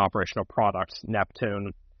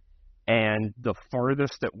 and the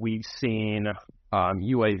furthest that we've seen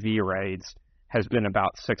UAV raids has been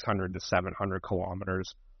about 600 to 700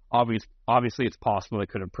 kilometers. Obviously, it's possible it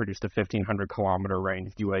could have produced a 1,500 kilometer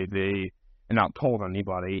range UAV and not told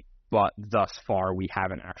anybody, but thus far we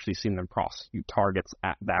haven't actually seen them prosecute targets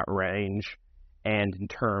at that range. And in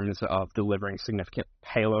terms of delivering significant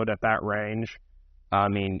payload at that range, I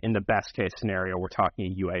mean, in the best case scenario, we're talking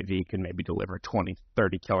a UAV can maybe deliver 20,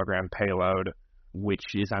 30 kilogram payload,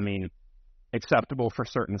 which is, I mean, acceptable for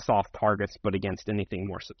certain soft targets, but against anything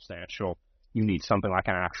more substantial, you need something like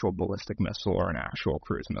an actual ballistic missile or an actual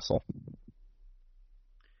cruise missile.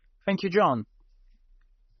 Thank you, John.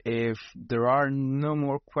 If there are no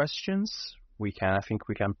more questions, I think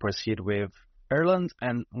we can proceed with Erland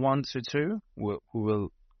and 122, who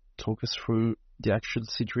will talk us through the actual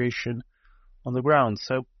situation on the ground.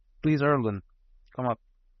 So please, Erland, come up.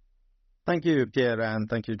 Thank you, Pierre, and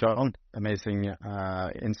thank you, John. Amazing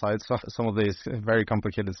insights of some of these very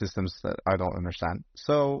complicated systems that I don't understand.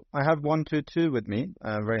 So I have 122 with me.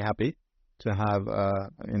 I'm very happy to have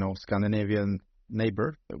Scandinavian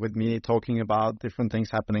neighbor with me talking about different things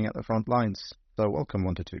happening at the front lines. So welcome,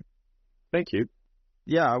 122. Thank you.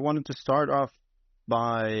 Yeah, I wanted to start off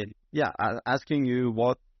by asking you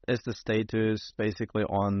what is the status basically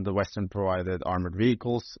on the Western provided armored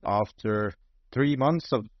vehicles after 3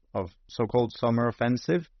 months of so-called summer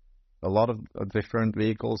offensive. A lot of different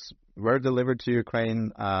vehicles were delivered to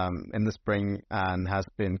Ukraine in the spring and has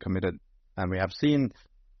been committed. And we have seen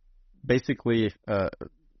basically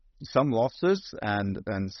some losses and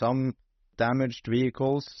some damaged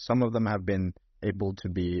vehicles. Some of them have been able to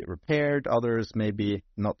be repaired. Others maybe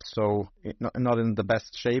not in the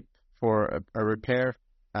best shape for a repair.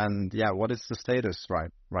 And yeah, what is the status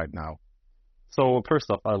right now? So first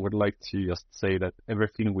off, I would like to just say that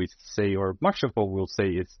everything we say, or much of what we'll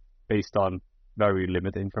say, is based on very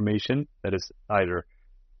limited information that is either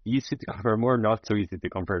easy to confirm or not so easy to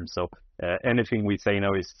confirm. So anything we say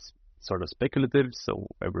now is sort of speculative, so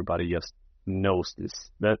everybody just knows this.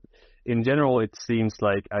 But in general, it seems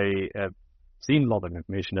like I have seen a lot of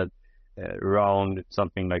information that around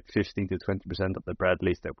something like 15 to 20% of the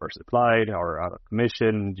Bradleys that were supplied are out of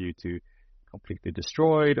commission due to completely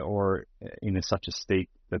destroyed or in such a state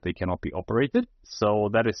that they cannot be operated. So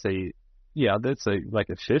that is that's like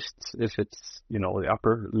a fifth if it's, the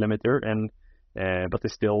upper limiter, and but they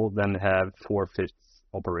still then have 4/5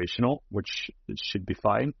 operational, which should be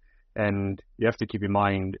fine. And you have to keep in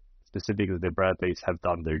mind specifically the Bradleys have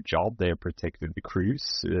done their job. They have protected the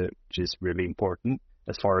crews, which is really important.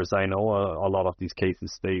 As far as I know, a lot of these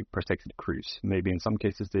cases, they protected the crews. Maybe in some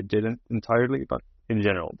cases they didn't entirely, but in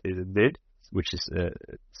general they did, which is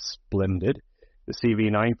splendid. The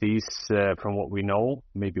CV90s, from what we know,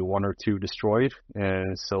 maybe 1 or 2 destroyed,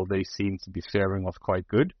 so they seem to be faring off quite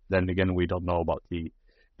good. Then again, we don't know about the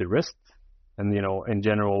rest. And, in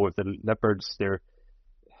general with the Leopards,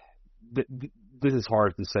 this is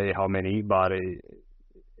hard to say how many, but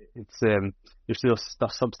it's there's still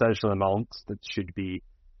substantial amounts that should be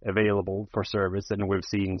available for service, and we've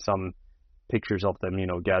seen some pictures of them,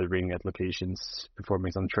 gathering at locations,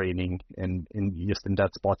 performing some training, and just in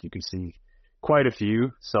that spot you can see quite a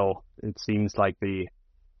few. So it seems like they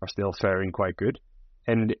are still faring quite good.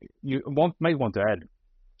 And you might want to add,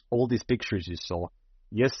 all these pictures you saw,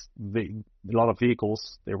 yes, a lot of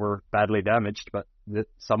vehicles, they were badly damaged, but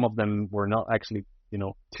some of them were not actually,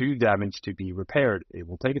 too damaged to be repaired. It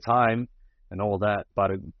will take time and all that,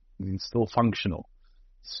 but it's still functional.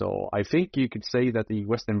 So I think you could say that the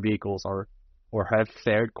Western vehicles have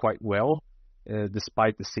fared quite well,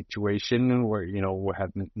 despite the situation where, we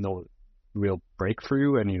had no real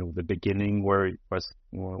breakthrough, and, the beginning where it was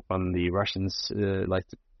when the Russians like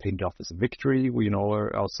to paint off as a victory,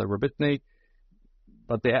 outside Robotny.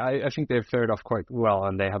 But I think they've fared off quite well,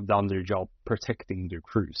 and they have done their job protecting their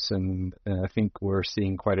crews. And I think we're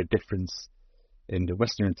seeing quite a difference in the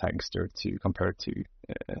Western tanks there compared to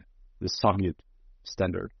the Soviet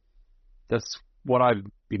standard. That's what I've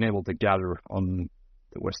been able to gather on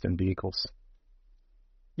the Western vehicles.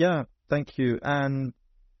 Yeah, thank you. And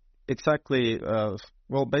exactly,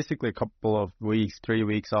 basically a couple of weeks, 3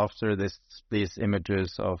 weeks after these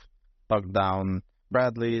images of bugged down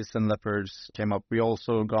Bradleys and Leopards came up, we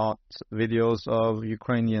also got videos of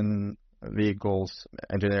Ukrainian vehicles,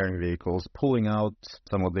 engineering vehicles, pulling out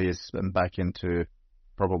some of these and back into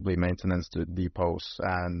probably maintenance to depots.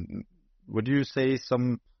 And would you say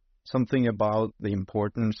something about the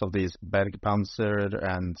importance of these Bergpanzer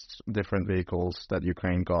and different vehicles that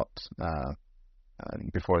Ukraine got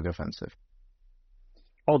before the offensive?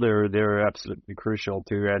 Oh, they're absolutely crucial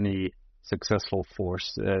to any successful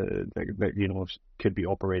force that could be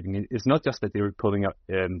operating. It's not just that they were pulling up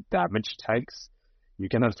damaged tanks. You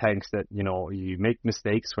can have tanks that you make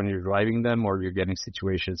mistakes when you're driving them, or you're getting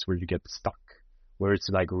situations where you get stuck, where it's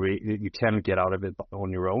like you can't get out of it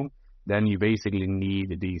on your own. Then you basically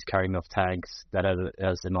need these kind of tanks that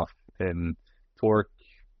has enough torque,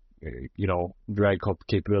 drag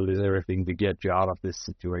capabilities, everything to get you out of this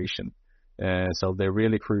situation. So they're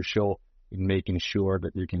really crucial in making sure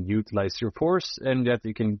that you can utilize your force and that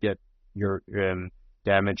you can get your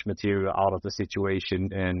damaged material out of the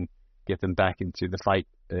situation and get them back into the fight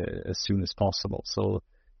as soon as possible. So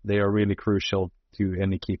they are really crucial to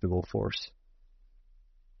any capable force.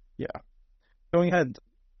 Yeah. Going ahead,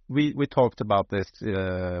 we talked about this,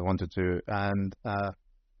 wanted to, and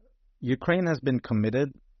Ukraine has been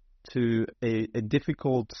committed to a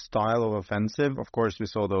difficult style of offensive. Of course, we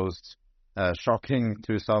saw those shocking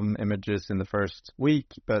to some images in the first week,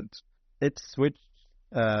 but it switched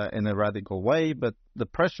in a radical way. But the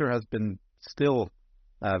pressure has been still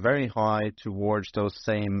very high towards those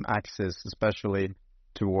same axes, especially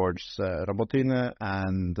towards Robotyne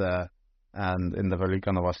and in the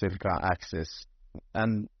Velika-Novosilka axis.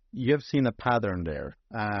 And you have seen a pattern there.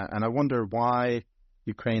 And I wonder why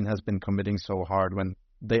Ukraine has been committing so hard when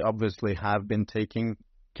they obviously have been taking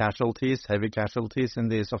casualties, heavy casualties in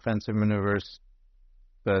these offensive maneuvers,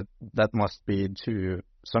 but that must be to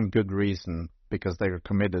some good reason. because they are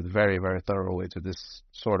committed very, very thoroughly to this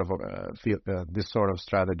sort of this sort of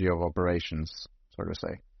strategy of operations, so to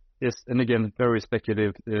say. Yes, and again, very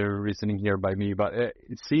speculative reasoning here by me, but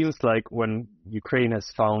it seems like when Ukraine has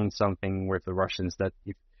found something with the Russians, that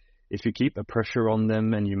if you keep a pressure on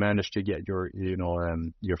them and you manage to get your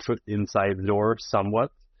foot inside the door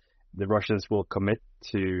somewhat, the Russians will commit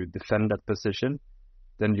to defend that position.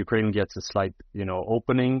 Then Ukraine gets a slight,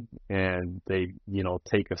 opening, and they,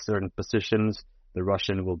 take a certain positions. The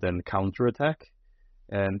Russian will then counterattack,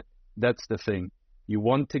 and that's the thing. You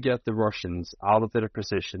want to get the Russians out of their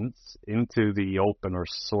positions into the open, or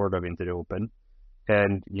sort of into the open,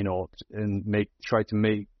 and try to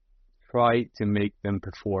make them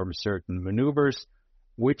perform certain maneuvers,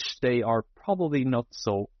 which they are probably not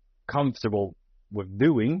so comfortable with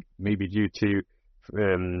doing, maybe due to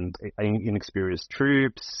inexperienced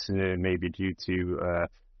troops, maybe due to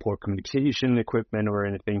poor communication equipment or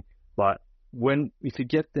anything. But if you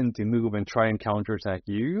get them to move and try and counterattack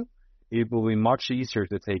you, it will be much easier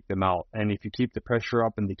to take them out. And if you keep the pressure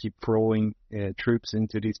up and they keep throwing troops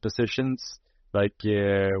into these positions, like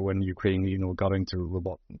when Ukraine, got into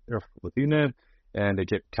Robotyne and they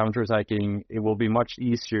kept counterattacking, it will be much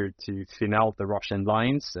easier to thin out the Russian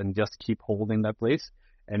lines and just keep holding that place.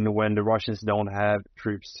 And when the Russians don't have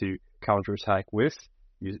troops to counterattack with,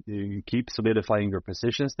 you keep solidifying your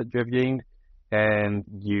positions that you have gained, and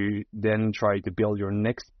you then try to build your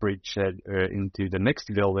next bridgehead into the next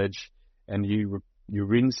village, and you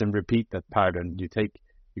rinse and repeat that pattern. You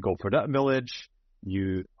go for that village,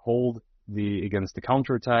 you hold against the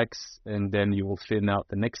counterattacks, and then you will thin out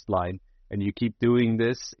the next line, and you keep doing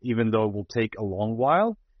this, even though it will take a long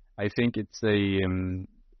while. I think it's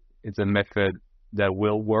a method that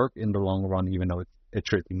will work in the long run, even though it's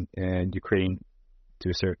hurting Ukraine to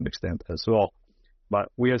a certain extent as well. But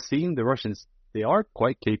we have seen the Russians, they are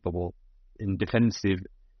quite capable in defensive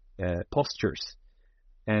postures.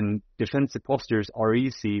 And defensive postures are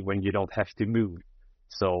easy when you don't have to move.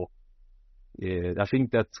 So I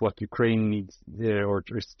think that's what Ukraine needs, or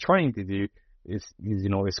is trying to do, is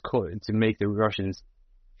to make the Russians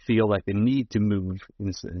feel like they need to move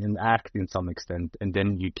and act in some extent, and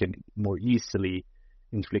then you can more easily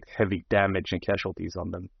inflict heavy damage and casualties on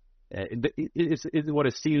them. It's what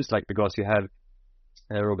it seems like, because you have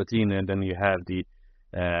Robotyne, and then you have the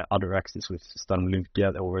other axis with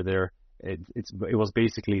Stanlunkia over there. It was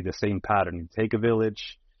basically the same pattern. You take a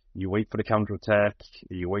village, you wait for the counterattack,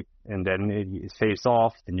 you wait, and then it fades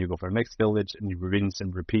off, then you go for the next village, and you rinse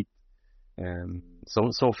and repeat.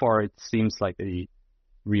 So far it seems like a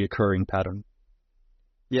reoccurring pattern.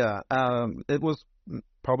 Yeah, it was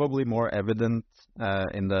probably more evident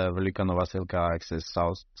in the Velika Novosilka axis,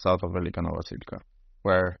 south of Velika Novosilka,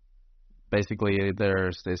 where basically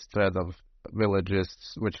there's this thread of villages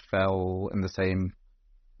which fell in the same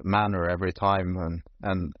manner every time,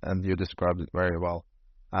 and you described it very well.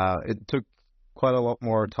 It took quite a lot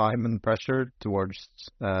more time and pressure towards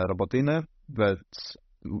Robotyne, but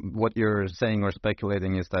what you're saying or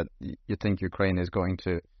speculating is that you think Ukraine is going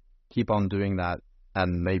to keep on doing that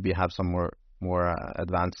and maybe have some more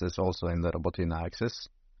advances also in the Robotyne axis.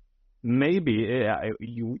 Maybe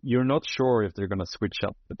you're not sure if they're going to switch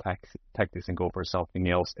up the tactics and go for something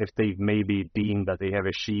else. If they maybe deem that they have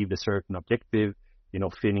achieved a certain objective,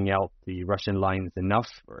 thinning out the Russian lines enough,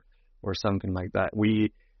 or something like that.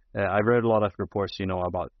 I read a lot of reports,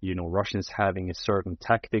 about Russians having a certain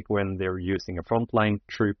tactic when they're using a frontline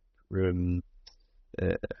troop,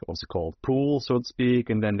 pool, so to speak,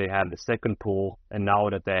 and then they had the second pool, and now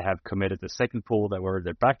that they have committed the second pool that were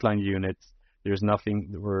their backline units, there's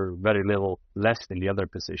very little left in the other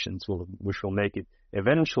positions, which will make it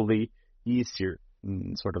eventually easier,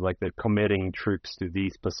 sort of like the committing troops to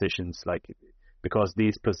these positions, because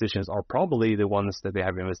these positions are probably the ones that they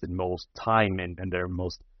have invested most time in, and they're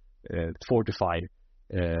most fortified,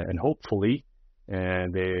 and hopefully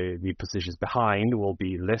the positions behind will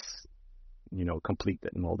be less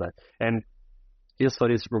completed and all that. And just for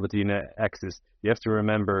this Robotyne axis, you have to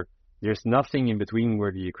remember there's nothing in between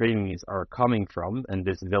where the Ukrainians are coming from and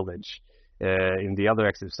this village. In the other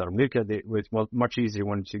axis, it was much easier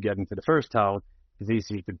once you get into the first town. It's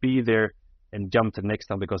easy to be there and jump to the next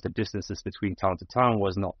town, because the distances between town to town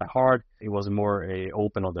was not that hard. It was more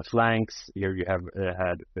open on the flanks. Here you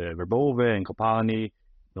had Verbove and Kopani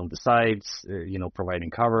on the sides, providing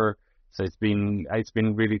cover. So it's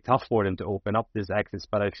been really tough for them to open up this axis,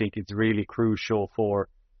 but I think it's really crucial for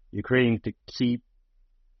Ukraine to keep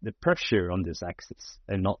the pressure on this axis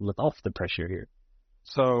and not let off the pressure here.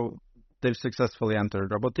 So they've successfully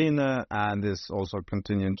entered Robotyne and is also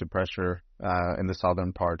continuing to pressure in the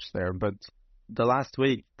southern parts there. But the last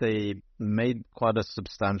week they made quite a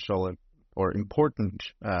substantial or important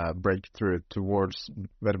breakthrough towards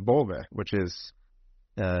Verbove, which is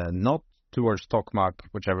not towards Tochnyi,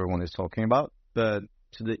 which everyone is talking about, but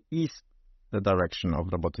to the east, the direction of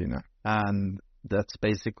Robotyne. And that's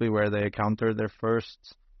basically where they encountered their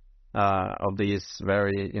first of these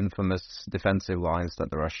very infamous defensive lines that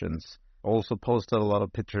the Russians also posted a lot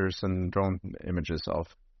of pictures and drone images of.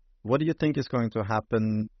 What do you think is going to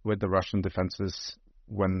happen with the Russian defenses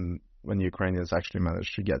when Ukrainians actually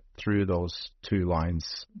manage to get through those two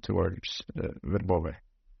lines towards Verbove,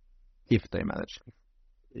 if they manage?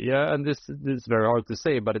 Yeah, and this is very hard to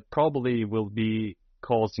say, but it probably will be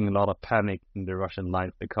causing a lot of panic in the Russian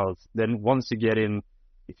lines, because then once you get in,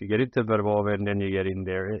 if you get into Verbove and then you get in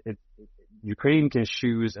there, Ukraine can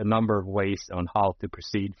choose a number of ways on how to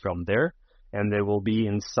proceed from there, and they will be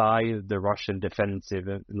inside the Russian defensive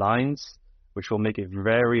lines, which will make it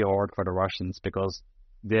very hard for the Russians, because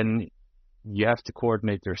then you have to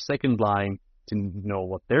coordinate their second line to know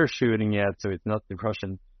what they're shooting at, so it's not the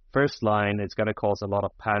Russian first line. It's going to cause a lot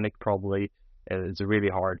of panic probably. It's really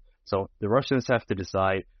hard. So the Russians have to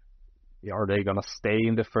decide, are they going to stay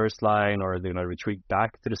in the first line, or are they going to retreat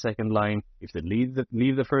back to the second line? If they leave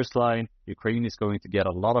the first line, Ukraine is going to get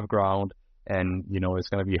a lot of ground, and it's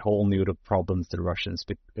going to be a whole new problems to the Russians.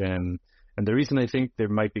 And the reason I think they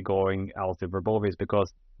might be going out to Verbove is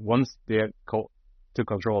because once they took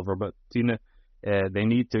control of Robotyne, they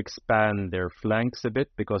need to expand their flanks a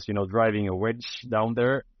bit, because driving a wedge down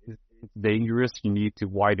there is dangerous. You need to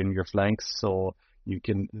widen your flanks so you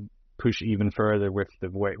can push even further with the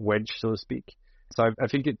wedge, so to speak. So I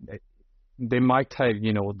think they might have,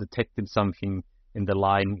 detected something in the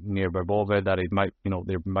line near Verbove that it might,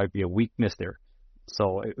 there might be a weakness there.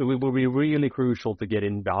 So it will be really crucial to get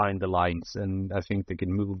in behind the lines, and I think they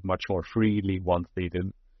can move much more freely once they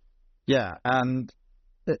do. Yeah, and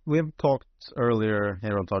we've talked earlier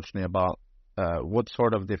here on Tochnyi about what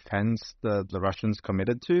sort of defense the Russians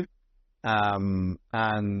committed to,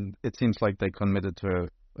 and it seems like they committed to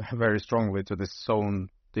very strongly to this zone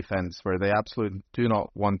defense, where they absolutely do not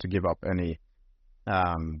want to give up any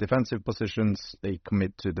defensive positions. They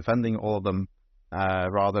commit to defending all of them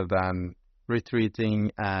rather than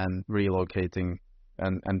retreating and relocating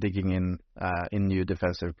and digging in new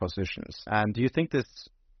defensive positions. And do you think this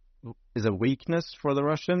is a weakness for the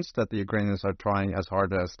Russians that the Ukrainians are trying as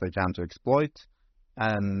hard as they can to exploit?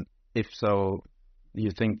 And if so, do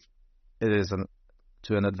you think it is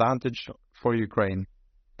to an advantage for Ukraine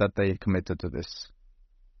that they committed to this?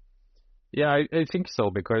 Yeah, I think so,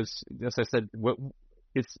 because as I said,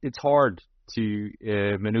 it's hard to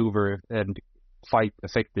maneuver and fight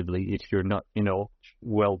effectively if you're not,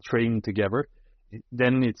 well trained together.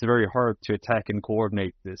 Then it's very hard to attack and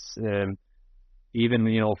coordinate this.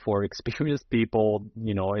 Even, for experienced people,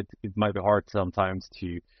 it might be hard sometimes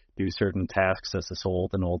to do certain tasks as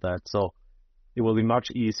assault and all that. So it will be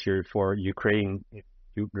much easier for Ukraine if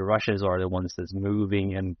the Russians are the ones that's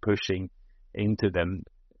moving and pushing into them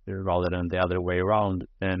rather than the other way around.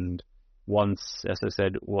 And once, as I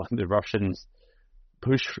said, the Russians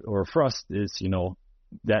push or thrust is,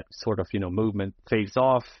 that sort of, movement fades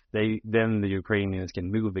off, then the Ukrainians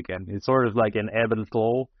can move again. It's sort of like an ebb and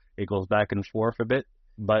flow. It goes back and forth a bit,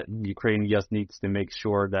 but Ukraine just needs to make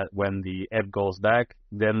sure that when the ebb goes back,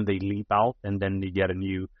 then they leap out, and then they get a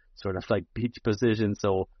new sort of like beach position.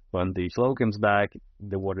 So when the flow comes back,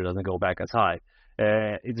 the water doesn't go back as high.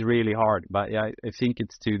 It's really hard, but yeah, I think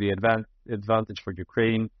it's to the advantage for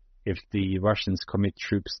Ukraine if the Russians commit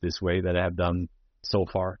troops this way that they have done so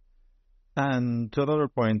far. And to another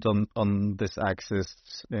point on this axis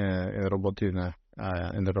in Robotyne,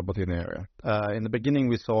 in the Robotyne area. In the beginning,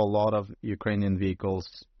 we saw a lot of Ukrainian vehicles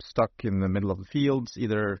stuck in the middle of the fields,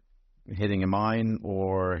 either hitting a mine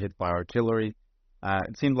or hit by artillery.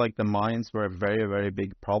 It seemed like the mines were a very, very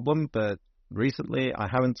big problem, but recently I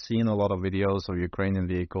haven't seen a lot of videos of Ukrainian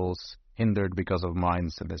vehicles hindered because of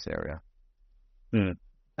mines in this area.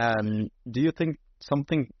 Do you think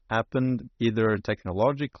something happened either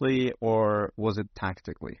technologically or was it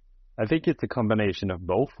tactically? I think it's a combination of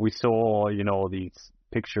both. We saw, these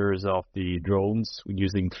pictures of the drones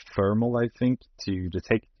using thermal, I think, to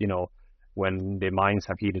detect, when the mines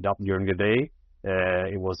have heated up during the day.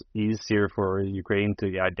 It was easier for Ukraine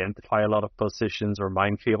to identify a lot of positions or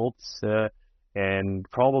minefields, and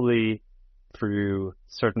probably through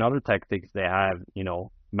certain other tactics they have,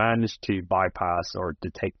 managed to bypass or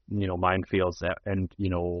detect, minefields and,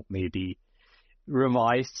 maybe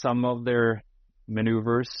revise some of their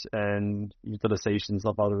maneuvers and utilizations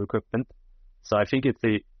of other equipment. So I think it's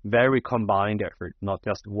a very combined effort, not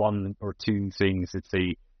just one or two things. It's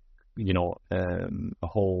a, a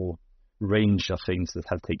whole range of things that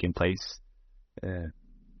have taken place,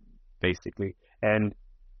 basically. And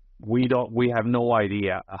we have no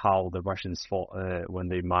idea how the Russians fought when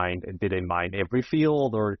they mined. Did they mine every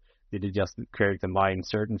field, or did they just create to mine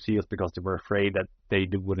certain fields because they were afraid that they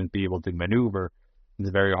wouldn't be able to maneuver? It's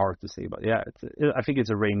very hard to say, but yeah, I think it's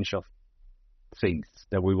a range of things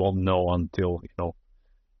that we won't know until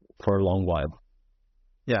for a long while.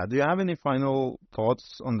 Yeah. Do you have any final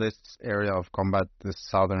thoughts on this area of combat, this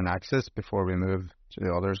southern axis, before we move to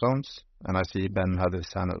the other zones? And I see Ben had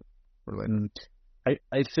his hand up related.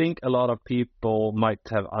 I think a lot of people might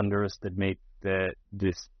have underestimated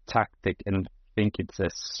this tactic and think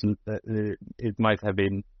it might have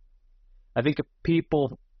been. I think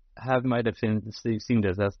people might have seen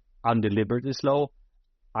this as undeliberately slow.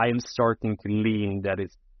 I am starting to lean that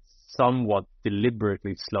it's somewhat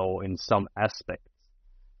deliberately slow in some aspects.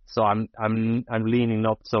 So I'm leaning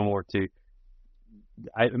not so more to.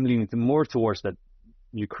 I'm leaning more towards that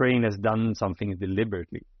Ukraine has done something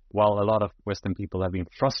deliberately. While a lot of Western people have been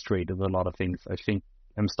frustrated with a lot of things, I think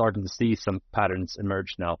I'm starting to see some patterns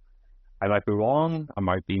emerge now. I might be wrong, I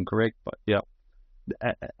might be incorrect, but yeah,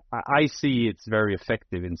 I see it's very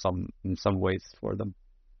effective in some ways for them.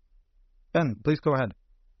 Ben, please go ahead.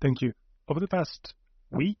 Thank you. Over the past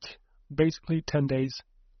week, basically 10 days,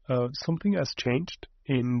 something has changed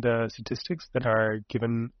in the statistics that are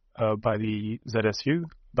given by the ZSU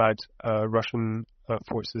about Russian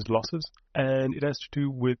forces' losses, and it has to do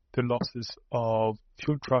with the losses of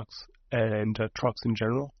fuel trucks and trucks in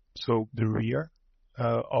general, so the rear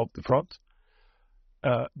of the front.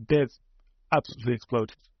 They've absolutely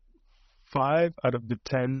exploded. 5 out of the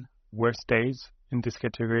 10 worst days in these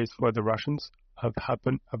categories for the Russians have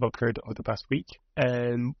occurred over the past week,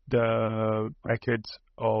 and the records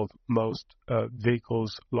of most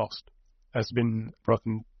vehicles lost has been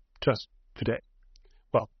broken just today.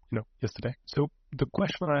 Well, yesterday. So the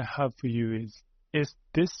question I have for you is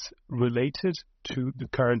this related to the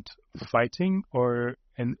current fighting,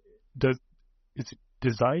 is it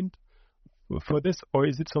designed for this, or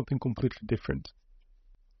is it something completely different?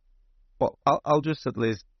 Well, I'll just at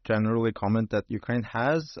least generally comment that Ukraine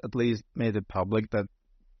has at least made it public that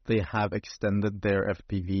they have extended their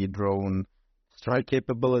FPV drone strike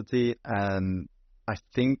capability, and I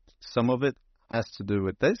think some of it has to do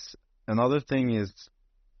with this. Another thing is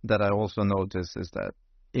that I also notice is that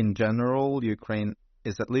in general, Ukraine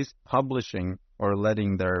is at least publishing or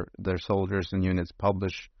letting their soldiers and units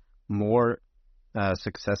publish more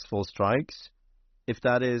successful strikes. If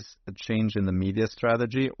that is a change in the media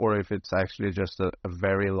strategy, or if it's actually just a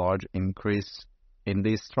very large increase in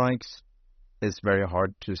these strikes, is very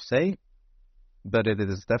hard to say. But it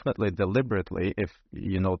is definitely deliberately if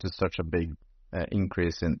you notice such a big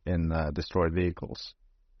increase in destroyed vehicles.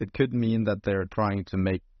 It could mean that they're trying to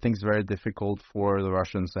make things very difficult for the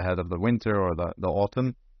Russians ahead of the winter or the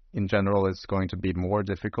autumn. In general, it's going to be more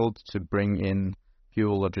difficult to bring in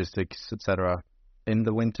fuel, logistics, etc. in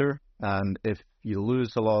the winter. And if you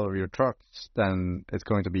lose a lot of your trucks, then it's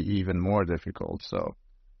going to be even more difficult. So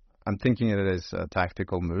I'm thinking it is a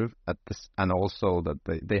tactical move at this, and also that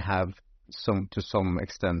they have to some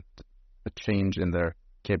extent a change in their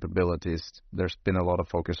capabilities. There's been a lot of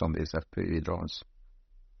focus on these FPV drones.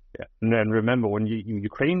 Yeah, and then remember, when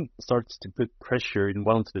Ukraine starts to put pressure in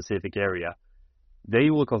one specific area, they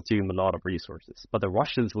will consume a lot of resources, but the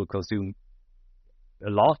Russians will consume a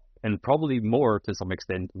lot, and probably more to some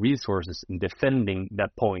extent, resources in defending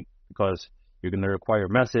that point, because you're going to require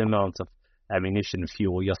massive amounts of ammunition and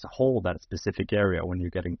fuel just to hold that specific area when you're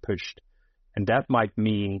getting pushed. And that might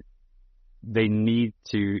mean they need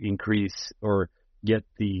to increase or get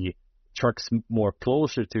the trucks more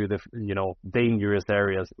closer to the dangerous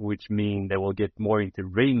areas, which mean they will get more into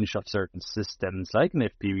range of certain systems like an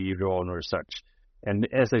FPV drone or such. And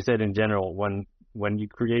as I said, in general, when you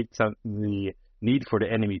create the need for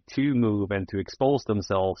the enemy to move and to expose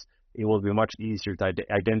themselves, it will be much easier to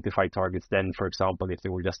identify targets than, for example, if they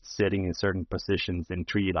were just sitting in certain positions in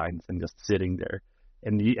tree lines and just sitting there.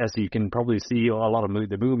 And as you can probably see, a lot of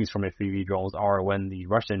the movies from FPV drones are when the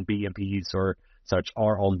Russian BMPs or such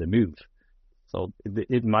are on the move. So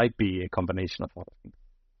it might be a combination of all of them.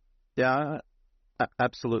 Yeah,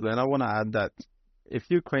 absolutely. And I want to add that if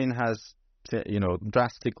Ukraine has,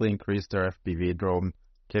 drastically increased their FPV drone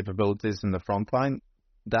capabilities in the front line,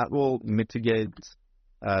 that will mitigate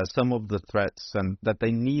some of the threats and that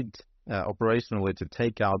they need operationally to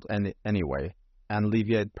take out anyway, and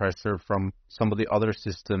alleviate pressure from some of the other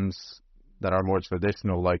systems that are more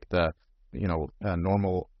traditional, like the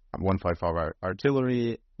normal 155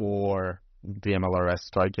 artillery or VMLRS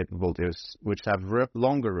strike capabilities, which have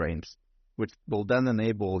longer range, which will then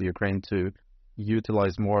enable Ukraine to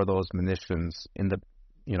utilize more of those munitions in the,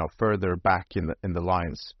 further back in the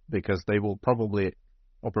lines, because they will probably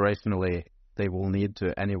operationally they will need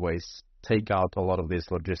to anyways take out a lot of these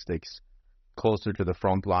logistics closer to the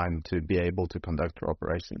front line to be able to conduct their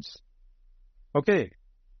operations. Okay,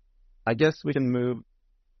 I guess we can move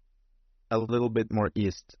a little bit more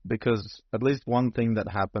east, because at least one thing that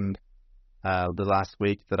happened the last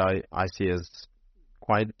week that I see as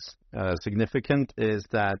quite significant is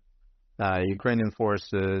that Ukrainian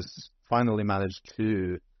forces finally managed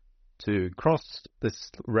to cross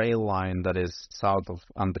this rail line that is south of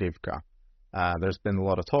Andrivka. There's been a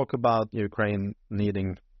lot of talk about Ukraine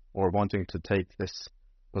needing or wanting to take this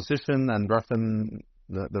position, and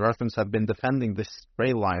the Russians have been defending this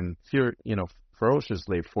rail line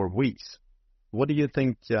ferociously for weeks. What do you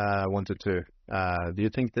think, do you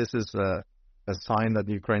think this is a sign that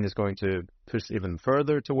Ukraine is going to push even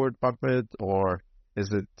further toward Bakhmut, or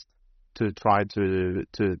is it to try to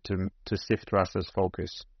shift Russia's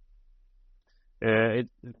focus?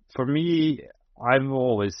 For me, I've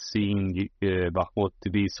always seen Bakhmut to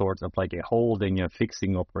be sort of like a holding and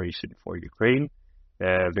fixing operation for Ukraine,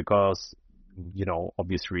 because,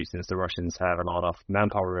 obvious reasons, the Russians have a lot of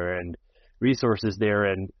manpower and resources there,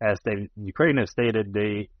 and as Ukraine has stated,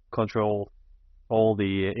 they control all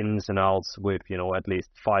the ins and outs with, at least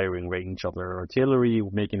firing range of their artillery,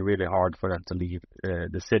 making it really hard for them to leave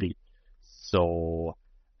the city. So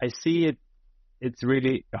I see it's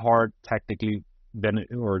really hard technically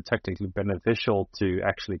beneficial to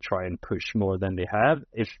actually try and push more than they have,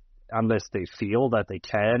 unless they feel that they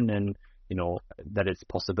can, and that it's a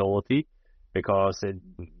possibility, because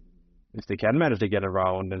if they can manage to get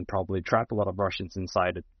around and probably trap a lot of Russians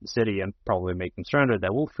inside the city and probably make them surrender,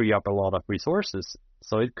 that will free up a lot of resources.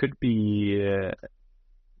 So it could be an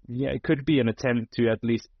attempt to at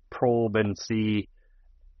least probe and see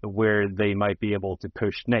where they might be able to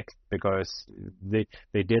push next, because they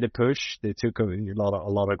did a push, they took a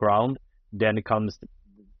lot of ground. Then it comes the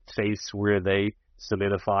phase where they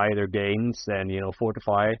solidify their gains and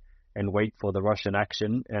fortify and wait for the Russian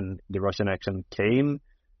action, and the Russian action came,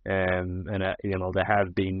 and they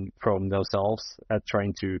have been from themselves at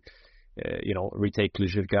trying to retake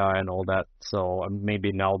Kluzhivka and all that. So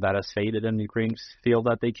maybe now that has faded and Ukraine feel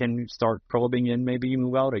that they can start probing and maybe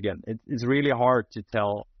move out again. It's really hard to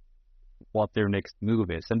tell what their next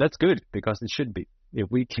move is, and that's good, because it should be. If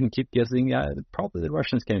we can keep guessing, probably the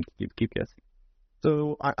Russians can keep guessing.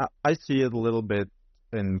 So I see it a little bit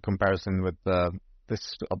in comparison with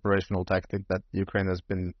this operational tactic that Ukraine has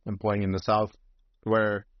been employing in the south,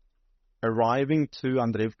 where arriving to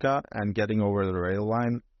Andrivka and getting over the rail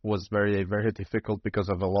line was very, very difficult because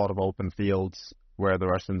of a lot of open fields where the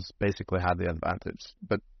Russians basically had the advantage.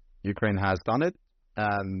 But Ukraine has done it,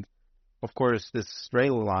 and of course this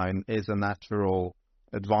rail line is a natural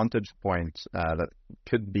advantage point that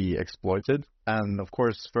could be exploited. And of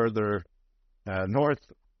course further north,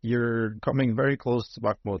 you're coming very close to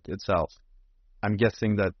Bakhmut itself. I'm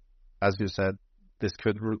guessing that, as you said, this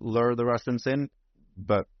could lure the Russians in,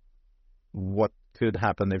 but what could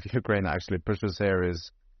happen if Ukraine actually pushes here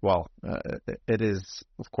is, it is,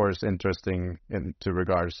 of course, interesting to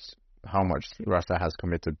regards how much Russia has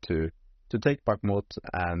committed to take Bakhmut,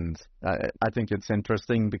 and I think it's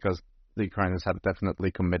interesting because the Ukrainians have definitely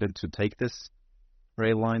committed to take this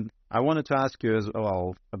rail line. I wanted to ask you as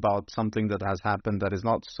well about something that has happened that is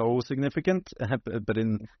not so significant, but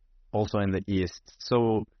also in the east.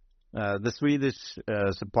 So the Swedish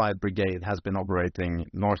supply brigade has been operating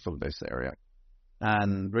north of this area.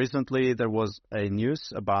 And recently there was a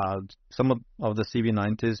news about some of the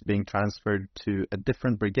CV-90s being transferred to a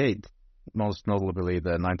different brigade, most notably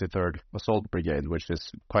the 93rd Assault Brigade, which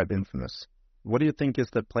is quite infamous. What do you think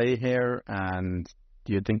is the play here, and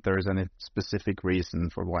do you think there is any specific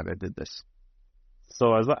reason for why they did this?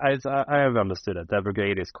 So as I have understood it, that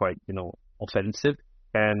brigade is quite, offensive,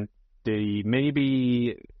 and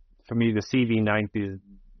maybe for me the CV-90s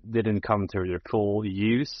didn't come to their full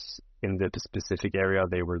use in the specific area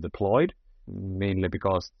they were deployed, mainly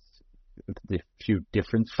because of the few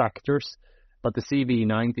different factors. But the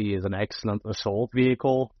CV-90 is an excellent assault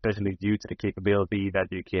vehicle, especially due to the capability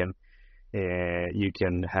that you can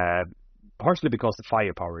have, partially because of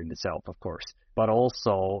firepower in itself, of course, but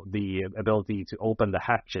also the ability to open the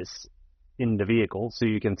hatches in the vehicle, so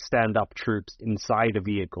you can stand up troops inside the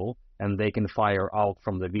vehicle and they can fire out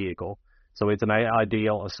from the vehicle. So it's an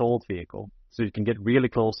ideal assault vehicle. So you can get really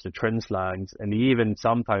close to trench lines, and even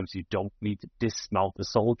sometimes you don't need to dismount the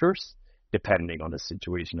soldiers, depending on the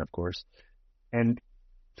situation, of course. And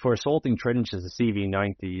for assaulting trenches, the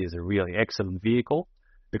CV-90 is a really excellent vehicle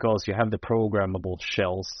because you have the programmable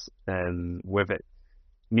shells and with it,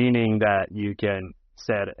 meaning that you can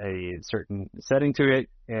set a certain setting to it,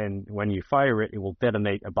 and when you fire it, it will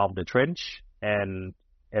detonate above the trench, and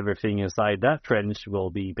everything inside that trench will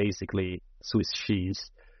be basically Swiss cheese.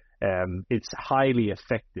 It's highly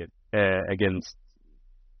effective against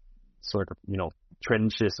sort of,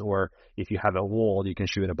 trenches, or if you have a wall, you can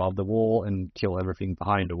shoot above the wall and kill everything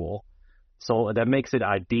behind the wall. So that makes it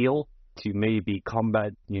ideal to maybe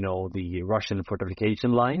combat, the Russian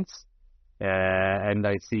fortification lines. And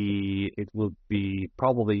I see it will be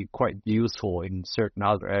probably quite useful in certain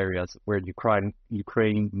other areas where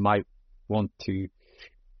Ukraine might want to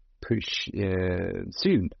push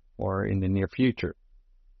soon or in the near future.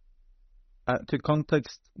 To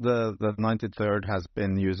context, the 93rd has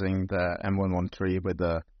been using the M113 with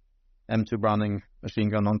the M2 Browning machine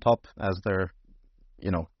gun on top as their,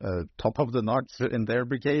 top of the notch in their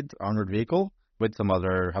brigade armored vehicle, with some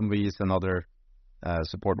other Humvees and other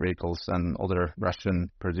support vehicles and other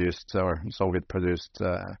Russian-produced or Soviet-produced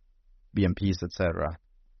BMPs, etc.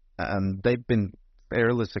 And they've been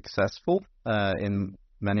fairly successful in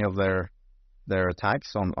many of their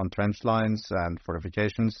attacks on trench lines and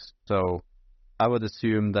fortifications. So I would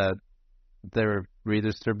assume that they're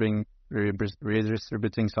redistributing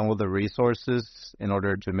some of the resources in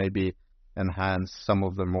order to maybe enhance some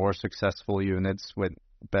of the more successful units with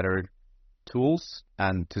better tools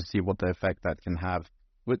and to see what the effect that can have.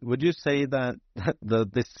 Would you say that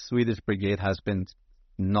this Swedish brigade has been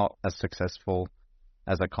not as successful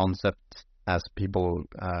as a concept as people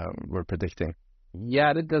were predicting?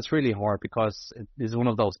 Yeah, that's really hard because it's one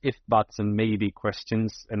of those if, buts, and maybe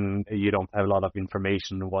questions, and you don't have a lot of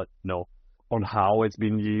information on how it's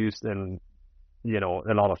been used, and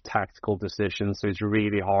a lot of tactical decisions. So it's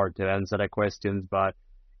really hard to answer that question. But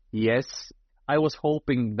yes, I was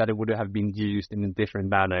hoping that it would have been used in a different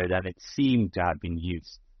manner than it seemed to have been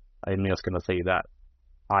used. I'm just going to say that.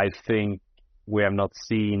 I think we have not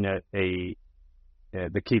seen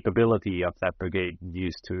the capability of that brigade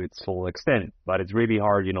used to its full extent. But it's really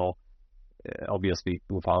hard, obviously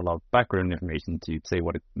without a lot of background information to say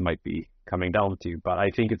what it might be coming down to. But I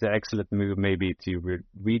think it's an excellent move maybe to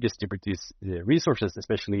redistribute these resources,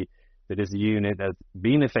 especially that this unit has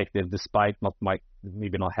been effective despite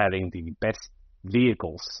maybe not having the best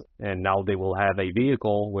vehicles. And now they will have a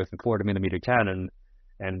vehicle with a 40mm cannon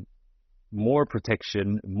and more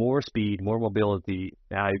protection, more speed, more mobility.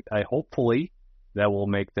 I hopefully that will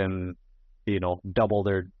make them, double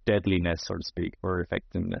their deadliness, so to speak, or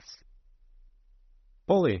effectiveness.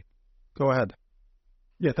 Polly, go ahead.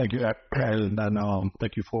 Yeah, thank you, and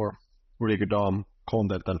thank you for really good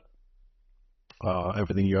content and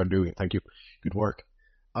everything you are doing. Thank you. Good work.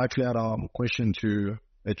 I actually had a question to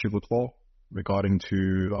H4 regarding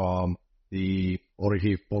to the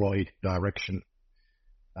Orihi-Polohi direction.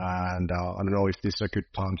 And I don't know if this is a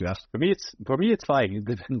good time to ask. For me, it's fine. It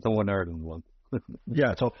depends on what Ireland wants.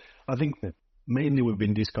 Yeah, so I think mainly we've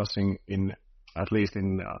been discussing at least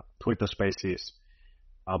in Twitter spaces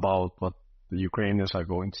about what the Ukrainians are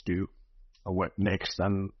going to do what next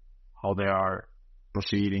and how they are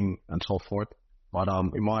proceeding and so forth. But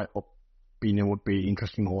in my opinion, would be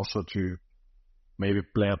interesting also to maybe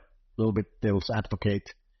play a little bit devil's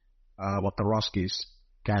advocate what the Ruskies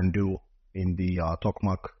can do in the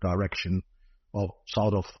Tochnyi direction of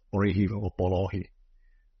south of Orihi or Polohi.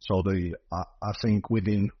 So I think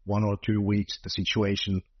within 1 or 2 weeks, the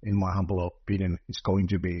situation, in my humble opinion, is going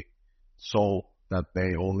to be so that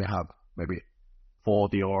they only have maybe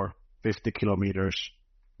 40 or 50 kilometers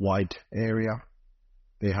wide area.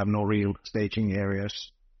 They have no real staging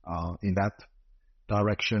areas in that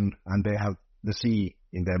direction, and they have the sea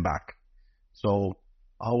in their back. So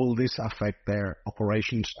how will this affect their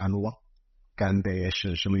operations, and what can they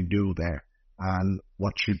essentially do there? And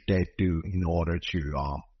what should they do in order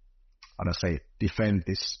to, defend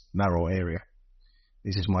this narrow area?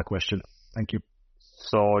 This is my question. Thank you.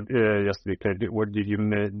 So, just to be clear, did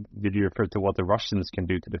you refer to what the Russians can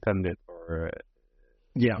do to defend it, or?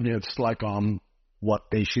 Yeah, it's like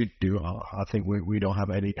what they should do. I think we don't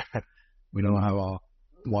have any, we don't have a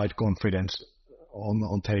wide confidence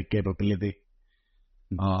on their capability.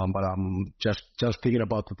 But just thinking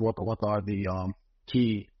about what are the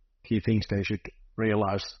key things they should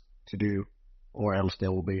realize to do, or else they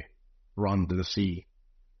will be run to the sea.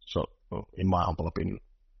 So, in my humble opinion.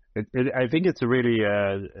 I think it's a really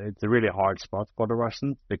hard spot for the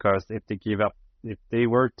Russians, because if they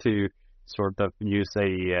were to sort of use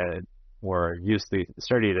the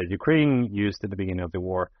strategy that Ukraine used at the beginning of the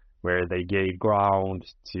war, where they gave ground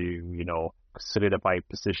to solidify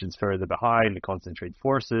positions further behind, concentrate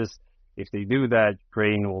forces. If they do that,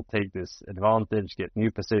 Ukraine will take this advantage, get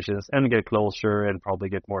new positions, and get closer, and probably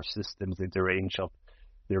get more systems into range of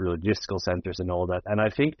their logistical centers and all that. And I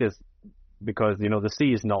think this, because, the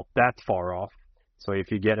sea is not that far off, so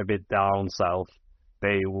if you get a bit down south,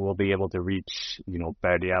 they will be able to reach,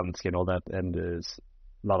 Berdyansk and all that, and there's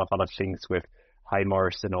a lot of other things with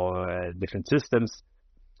HIMARS and all different systems.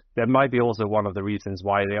 That might be also one of the reasons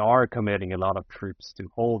why they are committing a lot of troops to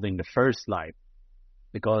holding the first line,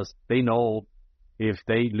 because they know if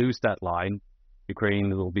they lose that line, Ukraine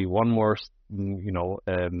will be one more,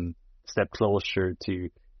 step closer to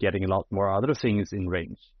getting a lot more other things in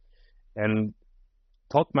range. And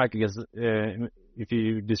Tochnyi, if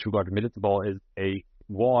you disregard Military,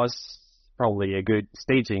 was probably a good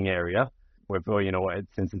staging area, where,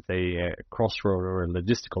 since it's a crossroad or a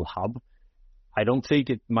logistical hub. I don't think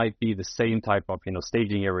it might be the same type of,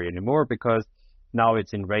 staging area anymore, because now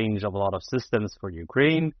it's in range of a lot of systems for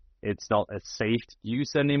Ukraine. It's not as safe to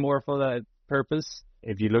use anymore for that purpose.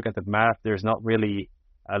 If you look at the map, there's not really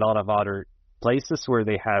a lot of other places where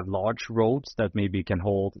they have large roads that maybe can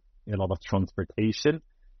hold a lot of transportation.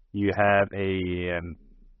 You have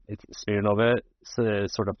it's Smirnov,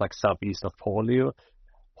 sort of like southeast of Polio.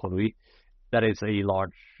 That is a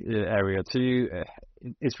large area too.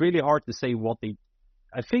 It's really hard to say what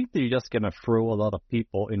I think they're just going to throw a lot of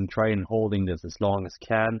people in trying holding this as long as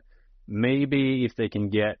can. Maybe if they can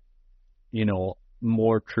get,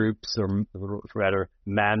 more troops, or rather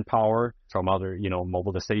manpower from other,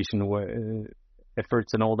 mobilization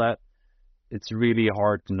efforts and all that. It's really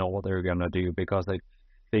hard to know what they're going to do, because I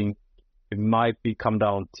think it might come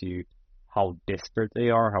down to how desperate they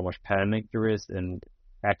are, how much panic there is, and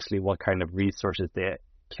actually what kind of resources they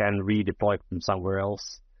can redeploy from somewhere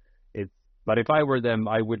else. But if I were them,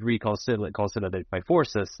 I would consolidate my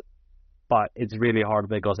forces. But it's really hard,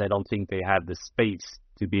 because I don't think they have the space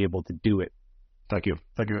to be able to do it. Thank you.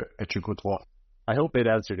 I hope it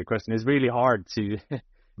answered the question. It's really hard to,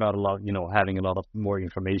 about a lot, having a lot of more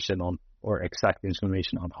information on, or exact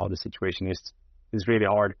information on how the situation is. It's really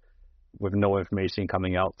hard with no information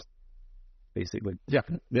coming out, basically. Yeah,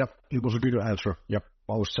 it was a good answer. Yep.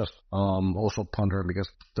 I was just also pondering, because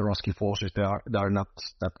the Russian forces, they are not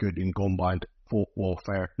that good in combined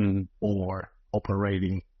warfare, or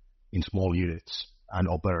operating in small units and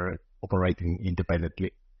operating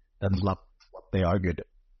independently. That's not what they are good at.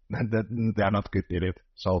 They are not good at it.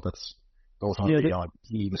 So those are the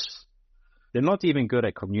teams. They're not even good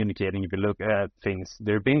at communicating. If you look at things,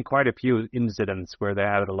 there have been quite a few incidents where they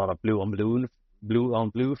had a lot of blue on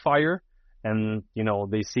blue fire, and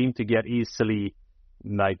they seem to get easily,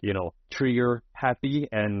 trigger happy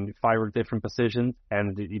and fire different positions,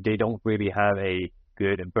 and they don't really have a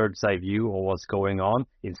good bird's eye view of what's going on.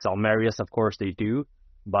 In some areas, of course, they do,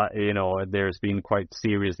 but there's been quite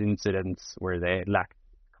serious incidents where they lack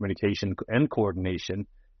communication and coordination,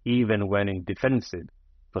 even when in defensive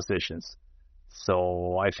positions.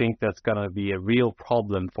 So I think that's going to be a real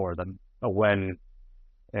problem for them when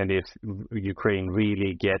and if Ukraine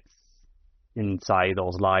really gets inside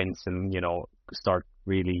those lines and, start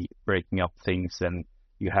really breaking up things, and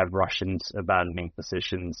you have Russians abandoning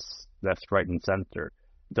positions left, right, and center.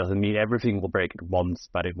 It doesn't mean everything will break at once,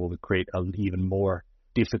 but it will create even more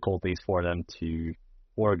difficulties for them to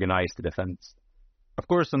organize the defense. Of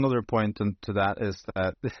course, another point to that is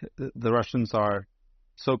that the Russians are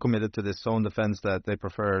so committed to this zone defense that they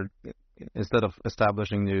prefer, instead of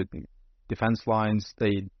establishing new defense lines,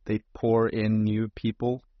 they pour in new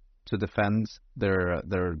people to defend their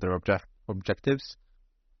objectives.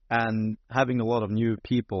 And having a lot of new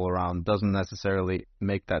people around doesn't necessarily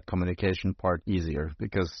make that communication part easier,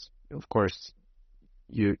 because, of course,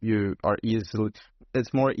 you are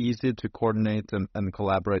it's more easy to coordinate and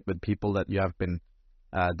collaborate with people that you have been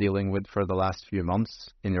dealing with for the last few months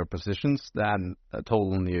in your positions than a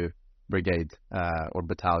total new brigade or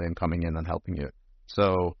battalion coming in and helping you.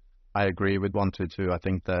 So I agree with 122. I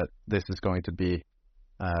think that this is going to be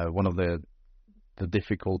one of the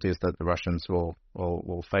difficulties that the Russians will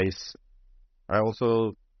face. I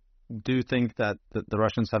also do think that the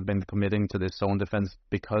Russians have been committing to this zone defense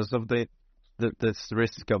because of this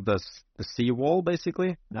risk of the seawall,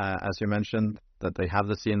 basically, as you mentioned, that they have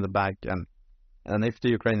the sea in the back, and if the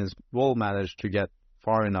Ukrainians will manage to get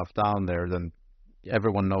far enough down there, then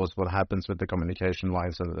everyone knows what happens with the communication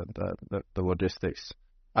lines and the logistics.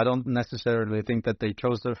 I don't necessarily think that they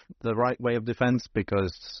chose the right way of defense,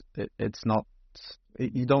 because it's not.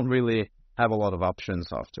 You don't really have a lot of options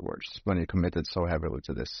afterwards when you're committed so heavily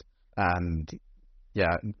to this. And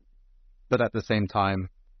but at the same time,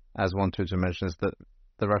 as 122 mentions, that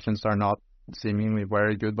the Russians are not seemingly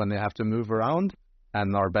very good when they have to move around,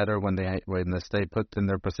 and are better when they stay put in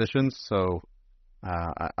their positions. So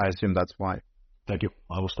I assume that's why. Thank you.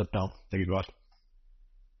 I will step down. Thank you, guys.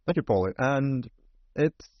 Thank you, Paulie. And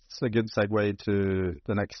it's a good segue to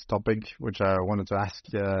the next topic, which I wanted to ask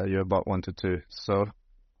you about 1 to 2. So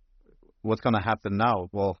what's going to happen now?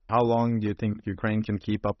 Well, how long do you think Ukraine can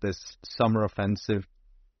keep up this summer offensive,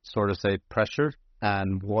 sort of say, pressure?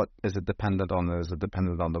 And what is it dependent on? Is it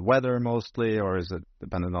dependent on the weather mostly, or is it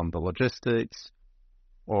dependent on the logistics,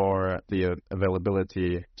 or the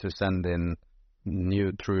availability to send in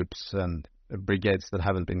new troops and brigades that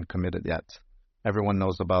haven't been committed yet? Everyone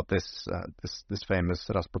knows about this famous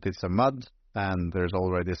Rasputitsa mud, and there's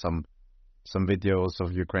already some videos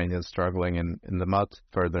of Ukrainians struggling in the mud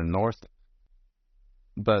further north.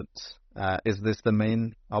 But is this the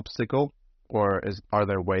main obstacle, or are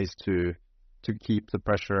there ways to keep the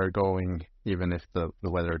pressure going even if the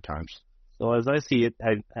weather turns? So as I see it,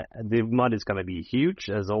 the mud is going to be huge,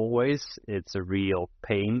 as always. It's a real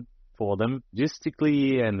pain for them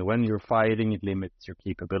logistically, and when you're fighting, it limits your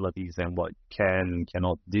capabilities and what you can and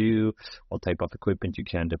cannot do, what type of equipment you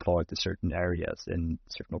can deploy to certain areas and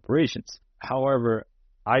certain operations. However,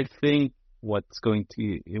 I think what is going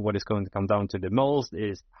to come down to the most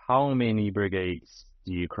is how many brigades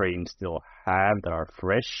the Ukraine still have that are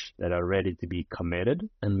fresh, that are ready to be committed,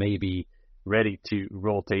 and maybe ready to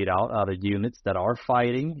rotate out other units that are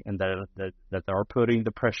fighting and that are putting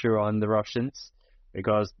the pressure on the Russians,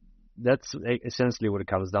 because that's essentially what it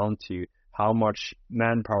comes down to. How much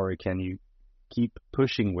manpower can you keep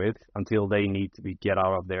pushing with until they need to get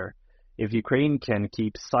out of there? If Ukraine can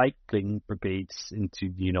keep cycling brigades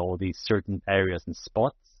into, these certain areas and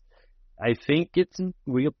spots, I think it's a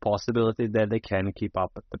real possibility that they can keep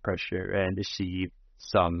up with the pressure and achieve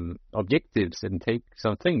some objectives and take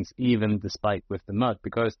some things, even despite with the mud,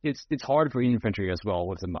 because it's hard for infantry as well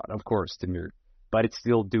with the mud, of course, to move, but it's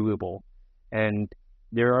still doable. And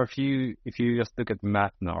there are a few, if you just look at the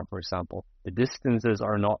map now, for example, the distances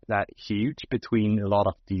are not that huge between a lot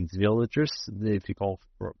of these villagers. If you call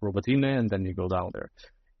Robotyne and then you go down there,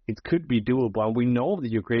 it could be doable. And we know the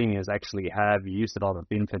Ukrainians actually have used a lot of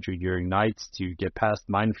infantry during nights to get past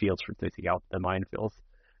minefields for taking out the minefields.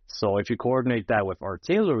 So if you coordinate that with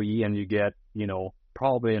artillery and you get,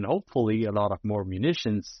 probably and hopefully a lot of more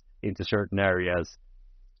munitions into certain areas,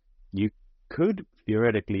 you could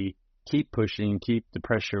theoretically keep pushing, keep the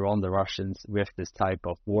pressure on the Russians with this type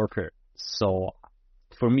of warfare. So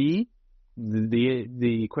for me,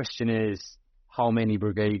 the question is, how many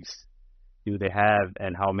brigades do they have,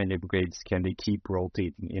 and how many brigades can they keep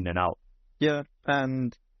rotating in and out? Yeah,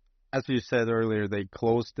 and as you said earlier, they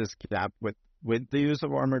closed this gap with the use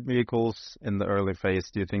of armored vehicles in the early phase.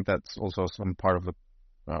 Do you think that's also some part of the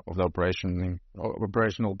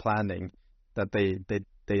operational planning, that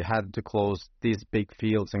they had to close these big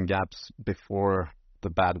fields and gaps before the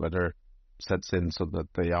bad weather sets in, so that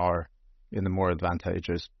they are in a more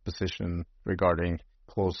advantageous position regarding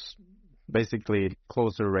basically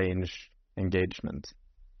closer range engagement?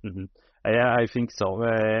 Mm-hmm. Yeah, I think so.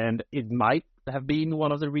 And it might have been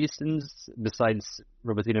one of the reasons, besides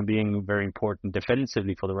Robotyne being very important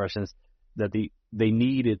defensively for the Russians, that they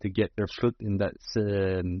needed to get their foot in that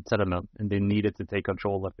settlement, and they needed to take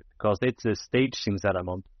control of it, because it's a staging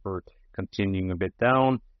settlement for continuing a bit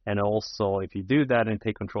down. And also, if you do that and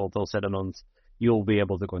take control of those settlements, you'll be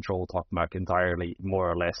able to control Tochnyi entirely, more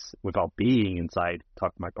or less, without being inside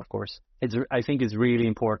Tochnyi, of course. I think it's really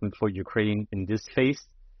important for Ukraine in this phase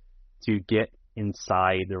to get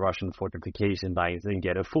inside the Russian fortification lines and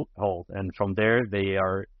get a foothold. And from there, they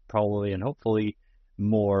are probably and hopefully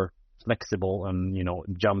more flexible and,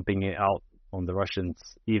 jumping out on the Russians,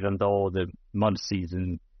 even though the mud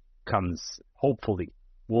season comes, hopefully.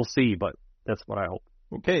 We'll see, but that's what I hope.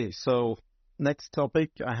 Okay, so next topic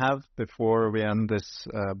I have before we end this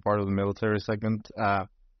part of the military segment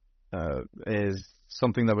is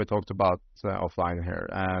something that we talked about offline here,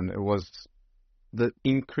 and it was the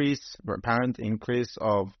apparent increase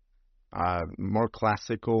of more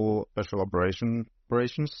classical special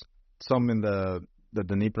operations, some in the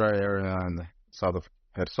Dnipro area and south of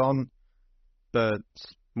Kherson, but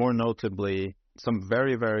more notably some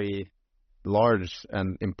very, very large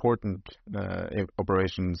and important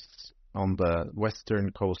operations on the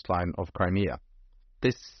western coastline of Crimea.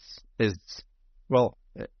 This is, well,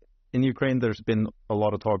 in Ukraine there's been a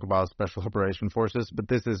lot of talk about special operation forces, but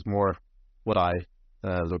this is more what I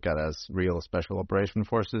look at as real special operation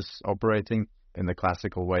forces operating in the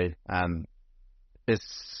classical way, and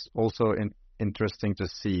it's also interesting to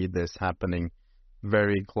see this happening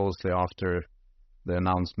very closely after the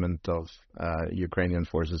announcement of Ukrainian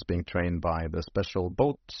forces being trained by the Special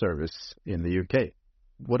Boat Service in the UK.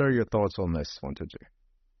 What are your thoughts on this, 122?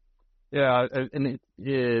 Yeah, and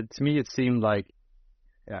to me it seemed like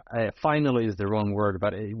finally is the wrong word,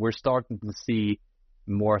 but we're starting to see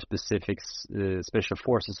more specific special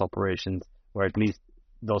forces operations, or at least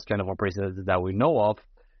those kind of operations that we know of,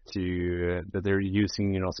 that they're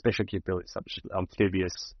using, special capabilities such as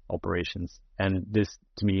amphibious operations. And this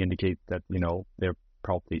to me indicates that, they're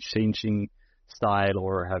probably changing style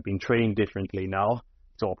or have been trained differently now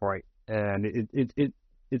to operate. And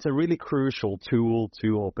it's a really crucial tool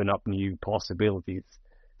to open up new possibilities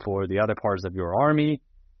for the other parts of your army,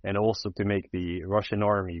 and also to make the Russian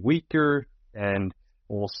army weaker, and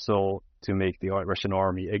also to make the Russian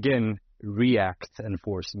army, again, react and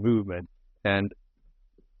force movement. And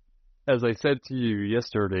as I said to you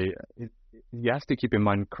yesterday, you have to keep in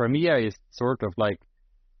mind, Crimea is sort of like,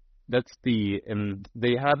 that's they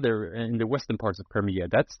have in the western parts of Crimea,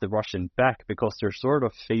 that's the Russian back, because they're sort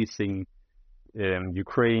of facing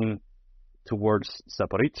Ukraine towards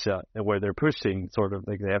Zaporizhzhia, where they're pushing, sort of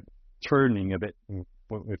like they have turning a bit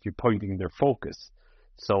if you're pointing their focus.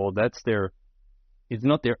 So that's it's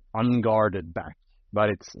not their unguarded back, but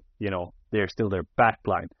it's, they're still their back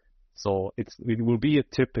line. So it will be a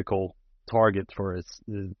typical target for a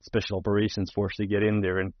special operations force to get in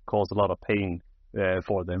there and cause a lot of pain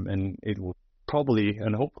for them, and it will probably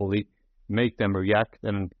and hopefully make them react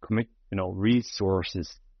and commit,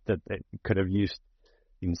 resources that they could have used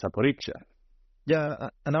in Zaporizhzhia. Yeah,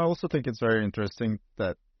 and I also think it's very interesting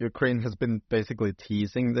that Ukraine has been basically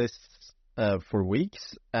teasing this for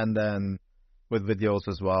weeks, and then with videos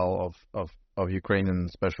as well of Ukrainian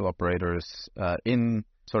special operators in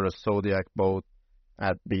sort of Zodiac boat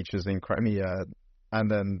at beaches in Crimea, and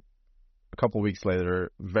then a couple of weeks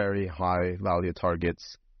later, very high value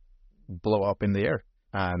targets blow up in the air,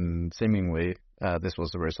 and seemingly this was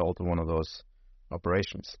the result of one of those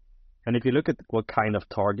operations. And if you look at what kind of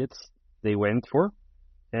targets they went for,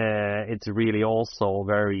 it's really also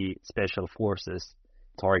very special forces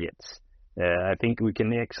targets. I think we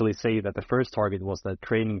can actually say that the first target was the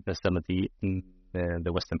training facility in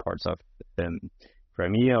the western parts of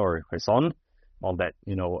Crimea or Kherson, on that,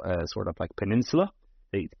 sort of like peninsula.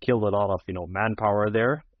 They killed a lot of, manpower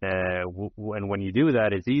there. And when you do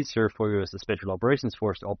that, it's easier for you as a special operations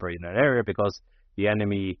force to operate in that area, because the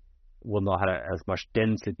enemy will not have as much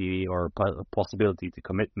density or possibility to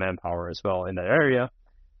commit manpower as well in that area.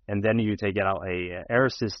 And then you take out a air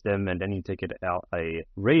system, and then you take it out a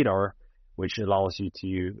radar, which allows you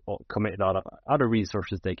to commit a lot of other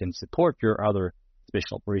resources that can support your other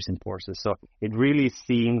special operations forces. So it really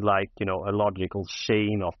seemed like, a logical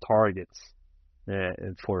chain of targets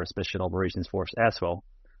for a special operations force as well.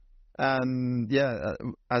 And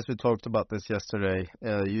as we talked about this yesterday,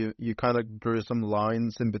 you kind of drew some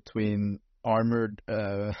lines in between armored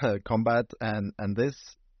combat and this.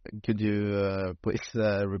 Could you please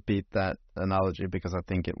repeat that analogy, because I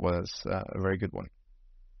think it was a very good one.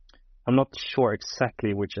 I'm not sure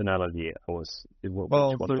exactly which analogy it was.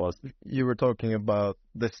 You were talking about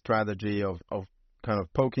this strategy of kind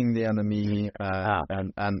of poking the enemy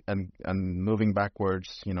and moving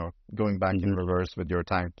backwards, going back in reverse with your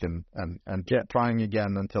tank and trying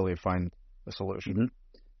again until you find a solution. Mm-hmm.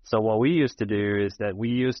 So what we used to do is that we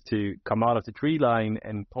used to come out of the tree line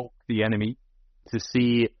and poke the enemy to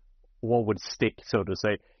see what would stick, so to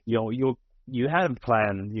say. You had a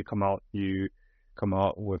plan. You come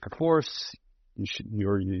out with a force. You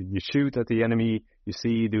shoot at the enemy. You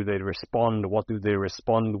see, do they respond? What do they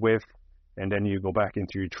respond with? And then you go back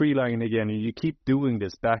into your tree line again, and you keep doing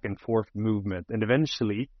this back and forth movement. And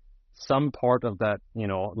eventually, some part of that,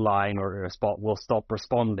 line or spot will stop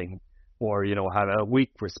responding, or, have a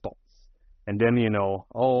weak response. And then,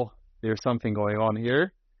 there's something going on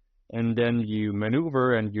here. And then you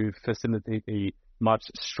maneuver and you facilitate a much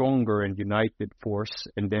stronger and united force,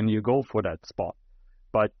 and then you go for that spot.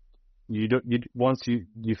 But once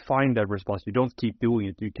you find that response, you don't keep doing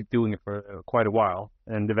it. You keep doing it for quite a while,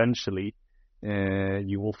 and eventually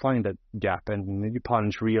you will find that gap, and you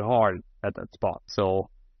punch real hard at that spot. So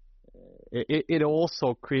it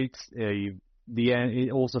also creates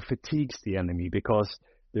it also fatigues the enemy, because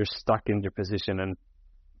they're stuck in their position and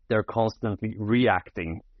they're constantly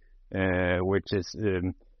reacting, which is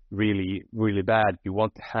really, really bad. You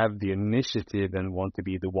want to have the initiative and want to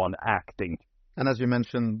be the one acting. And as you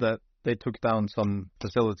mentioned, that they took down some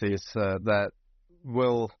facilities that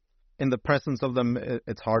will, in the presence of them,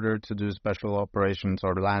 it's harder to do special operations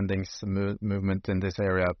or landings movement in this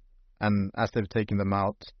area. And as they've taken them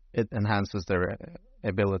out, it enhances their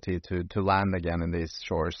ability to land again in these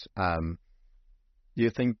shores. Do you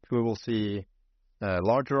think we will see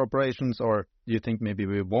larger operations, or do you think maybe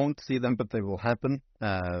we won't see them, but they will happen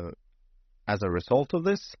as a result of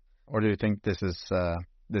this? Or do you think this is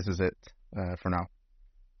it for now?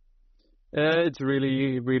 It's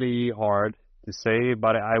really, really hard to say,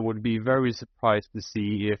 but I would be very surprised to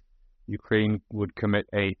see if Ukraine would commit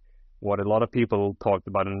what a lot of people talked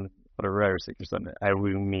about in other rare sectors, and I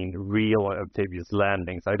really mean real amphibious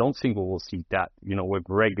landings. I don't think we will see that, with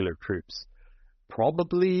regular troops.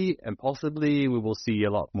 Probably and possibly we will see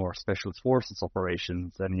a lot more special forces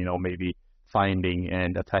operations and, maybe finding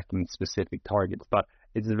and attacking specific targets. But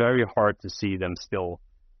it's very hard to see them still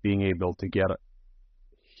being able to get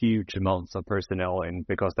huge amounts of personnel in,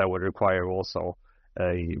 because that would require also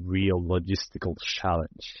a real logistical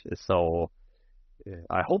challenge. So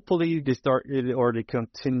I hopefully they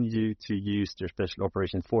continue to use their special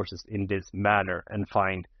operations forces in this manner and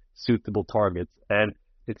find suitable targets. And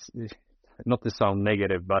it's not to sound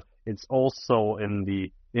negative, but it's also in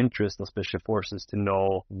the interest of special forces to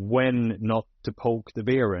know when not to poke the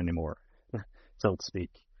bear anymore, so to speak,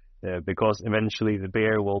 because eventually the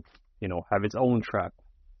bear will, have its own trap.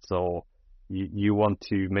 So you want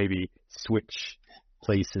to maybe switch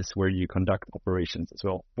places where you conduct operations as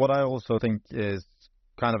well. What I also think is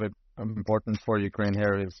kind of important for Ukraine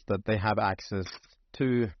here is that they have access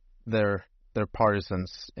to their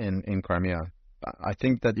partisans in Crimea. I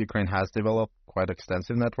think that Ukraine has developed quite an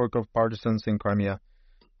extensive network of partisans in Crimea,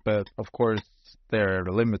 but of course they're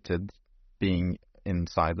limited being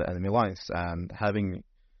inside the enemy lines, and having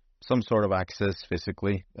some sort of access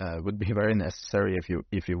physically would be very necessary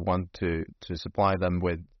if you want to supply them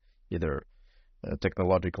with either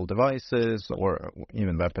technological devices or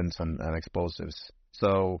even weapons and explosives.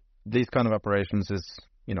 So these kind of operations is,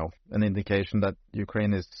 an indication that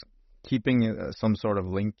Ukraine is keeping some sort of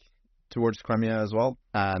link towards Crimea as well.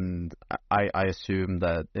 And I assume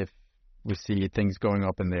that if we see things going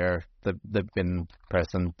up in the air, they've been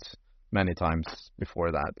present many times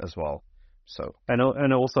before that as well. So and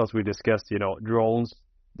also, as we discussed, drones,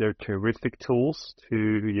 they're terrific tools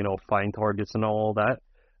to, find targets and all that.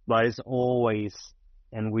 But it's always,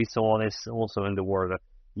 and we saw this also in the war, that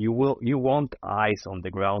you want eyes on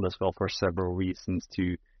the ground as well for several reasons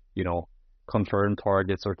to, confirm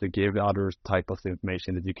targets or to give other type of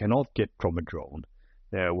information that you cannot get from a drone,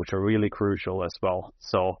 which are really crucial as well.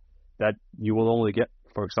 So that you will only get,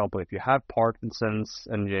 for example, if you have partisans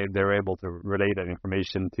and they're able to relay that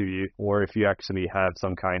information to you, or if you actually have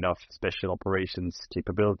some kind of special operations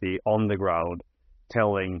capability on the ground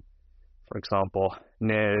telling, for example,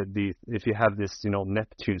 if you have this,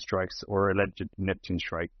 Neptune strikes or alleged Neptune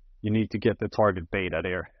strike, you need to get the target beta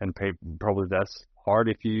there, and probably that's hard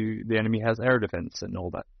if the enemy has air defense and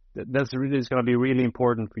all that. That's really is going to be really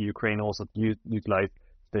important for Ukraine also to utilize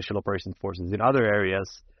special operations forces in other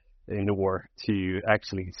areas in the war to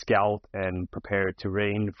actually scout and prepare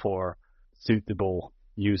terrain for suitable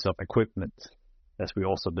use of equipment, as we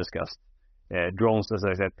also discussed. Drones, as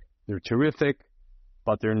I said, they're terrific,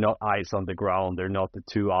 but they're not eyes on the ground. They're not the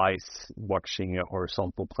two eyes watching a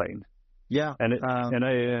horizontal plane. Yeah,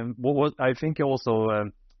 I think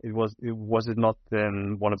also was it not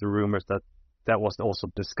one of the rumors that was also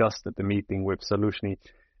discussed at the meeting with Tochnyi,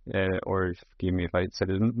 or forgive me if I said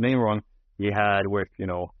his name wrong. He had with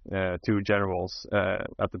two generals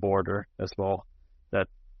at the border as well, that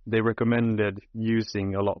they recommended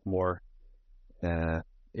using a lot more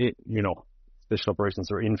special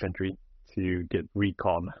operations or infantry to get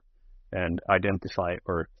recon and identify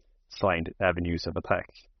or find avenues of attack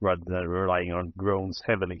rather than relying on drones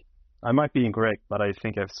heavily. I might be incorrect, but I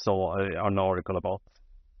think I saw an article about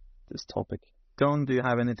this topic. Don, do you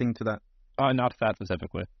have anything to that? Not that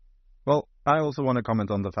specifically. Well, I also want to comment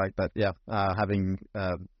on the fact that, having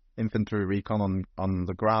infantry recon on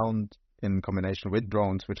the ground in combination with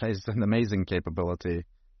drones, which is an amazing capability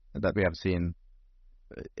that we have seen,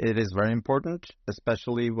 it is very important,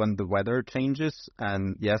 especially when the weather changes.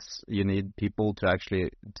 And yes, you need people to actually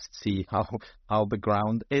see how the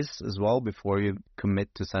ground is as well before you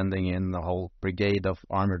commit to sending in a whole brigade of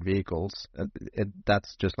armored vehicles.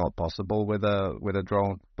 That's just not possible with a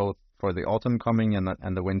drone. Both for the autumn coming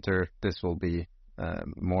and the winter, this will be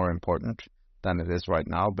more important than it is right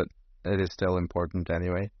now, but it is still important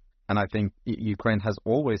anyway. And I think Ukraine has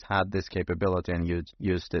always had this capability and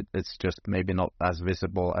used it. It's just maybe not as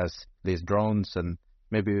visible as these drones, and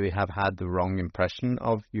maybe we have had the wrong impression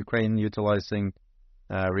of Ukraine utilizing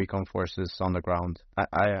recon forces on the ground.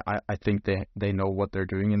 I think they know what they're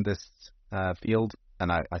doing in this field, and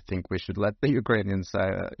I think we should let the Ukrainians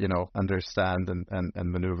understand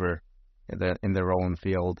and maneuver in their own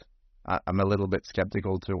field. I'm a little bit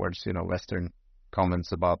skeptical towards Western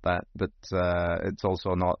comments about that, but it's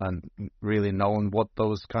also not really known what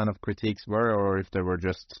those kind of critiques were, or if they were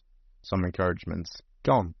just some encouragements.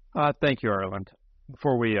 Go on. Thank you, Erland.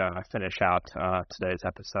 Before we finish out today's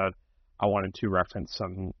episode, I wanted to reference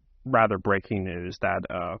some rather breaking news that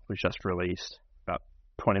was just released about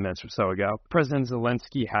 20 minutes or so ago. President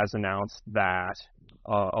Zelensky has announced that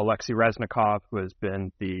Alexei Reznikov, who has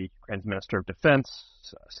been the Ukraine's Minister of Defense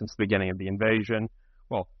since the beginning of the invasion,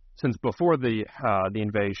 well, since before the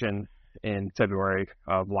invasion in February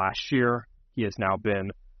of last year, he has now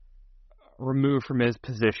been removed from his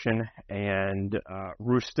position, and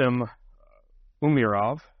Rustem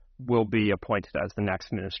Umerov will be appointed as the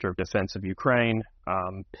next Minister of Defense of Ukraine,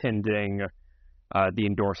 pending the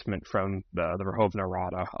endorsement from the Verkhovna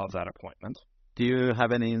Rada of that appointment. Do you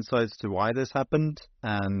have any insights to why this happened,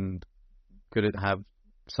 and could it have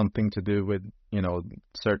something to do with,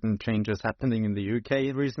 certain changes happening in the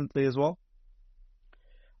UK recently as well?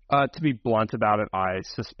 To be blunt about it, I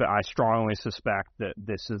strongly suspect that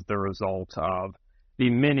this is the result of the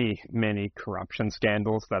many, many corruption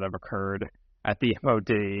scandals that have occurred at the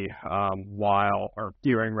MOD while or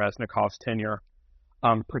during Reznikov's tenure,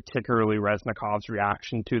 particularly Reznikov's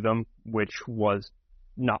reaction to them, which was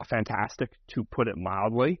not fantastic, to put it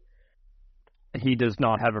mildly. He does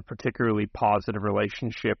not have a particularly positive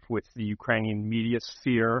relationship with the Ukrainian media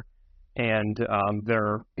sphere, and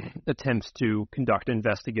their attempts to conduct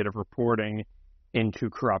investigative reporting into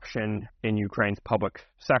corruption in Ukraine's public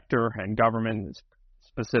sector and government,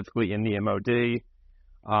 specifically in the MOD.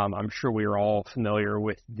 I'm sure we are all familiar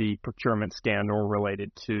with the procurement scandal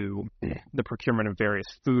related to the procurement of various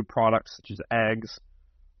food products, such as eggs,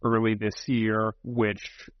 early this year,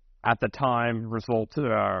 which at the time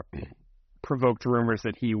provoked rumors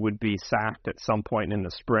that he would be sacked at some point in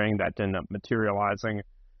the spring. That didn't end up materializing.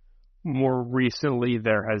 More recently,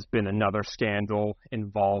 there has been another scandal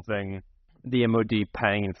involving the MOD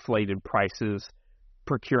paying inflated prices,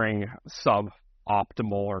 procuring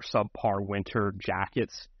suboptimal or subpar winter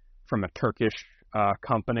jackets from a Turkish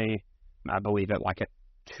company, I believe at like a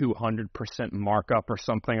 200% markup or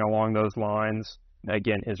something along those lines.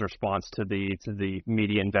 Again, his response to the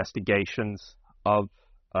media investigations of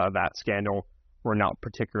that scandal were not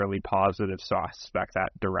particularly positive, so I suspect that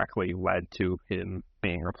directly led to him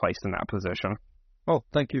being replaced in that position. Well,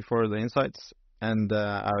 thank you for the insights, and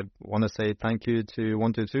I want to say thank you to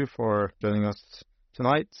 122 for joining us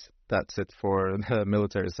tonight. That's it for the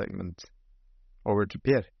military segment. Over to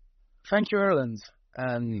Pierre. Thank you, Erland,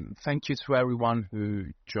 and thank you to everyone who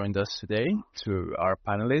joined us today, to our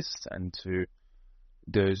panelists, and to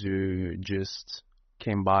those who just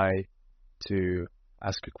came by to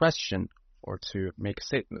ask a question or to make a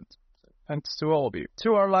statement. Thanks to all of you.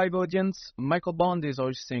 To our live audience, Michael Bond is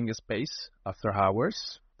hosting a space after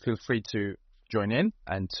hours. Feel free to join in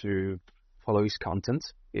and to follow his content.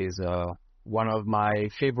 He's one of my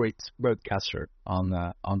favorite broadcasters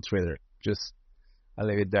on Twitter. I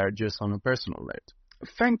leave it there just on a personal note.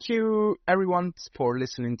 Thank you, everyone, for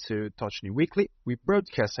listening to Tochnyi Weekly. We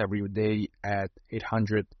broadcast every day at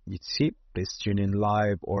 800 UTC. Please tune in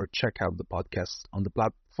live or check out the podcast on the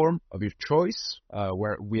platform of your choice,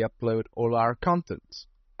 where we upload all our content.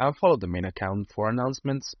 And follow the main account for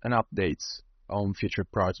announcements and updates on future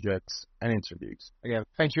projects and interviews. Again,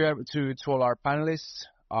 thank you to all our panelists,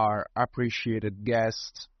 our appreciated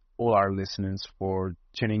guests, all our listeners for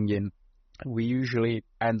tuning in. We usually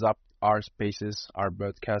end up our spaces, our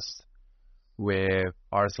broadcasts, with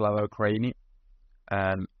our Slava Ukraini,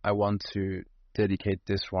 and I want to dedicate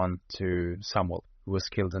this one to Samuel, who was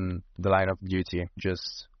killed in the line of duty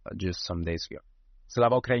just some days ago.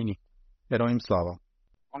 Slava Ukraini. Heroim Slava.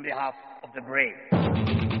 On behalf of the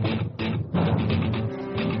brave.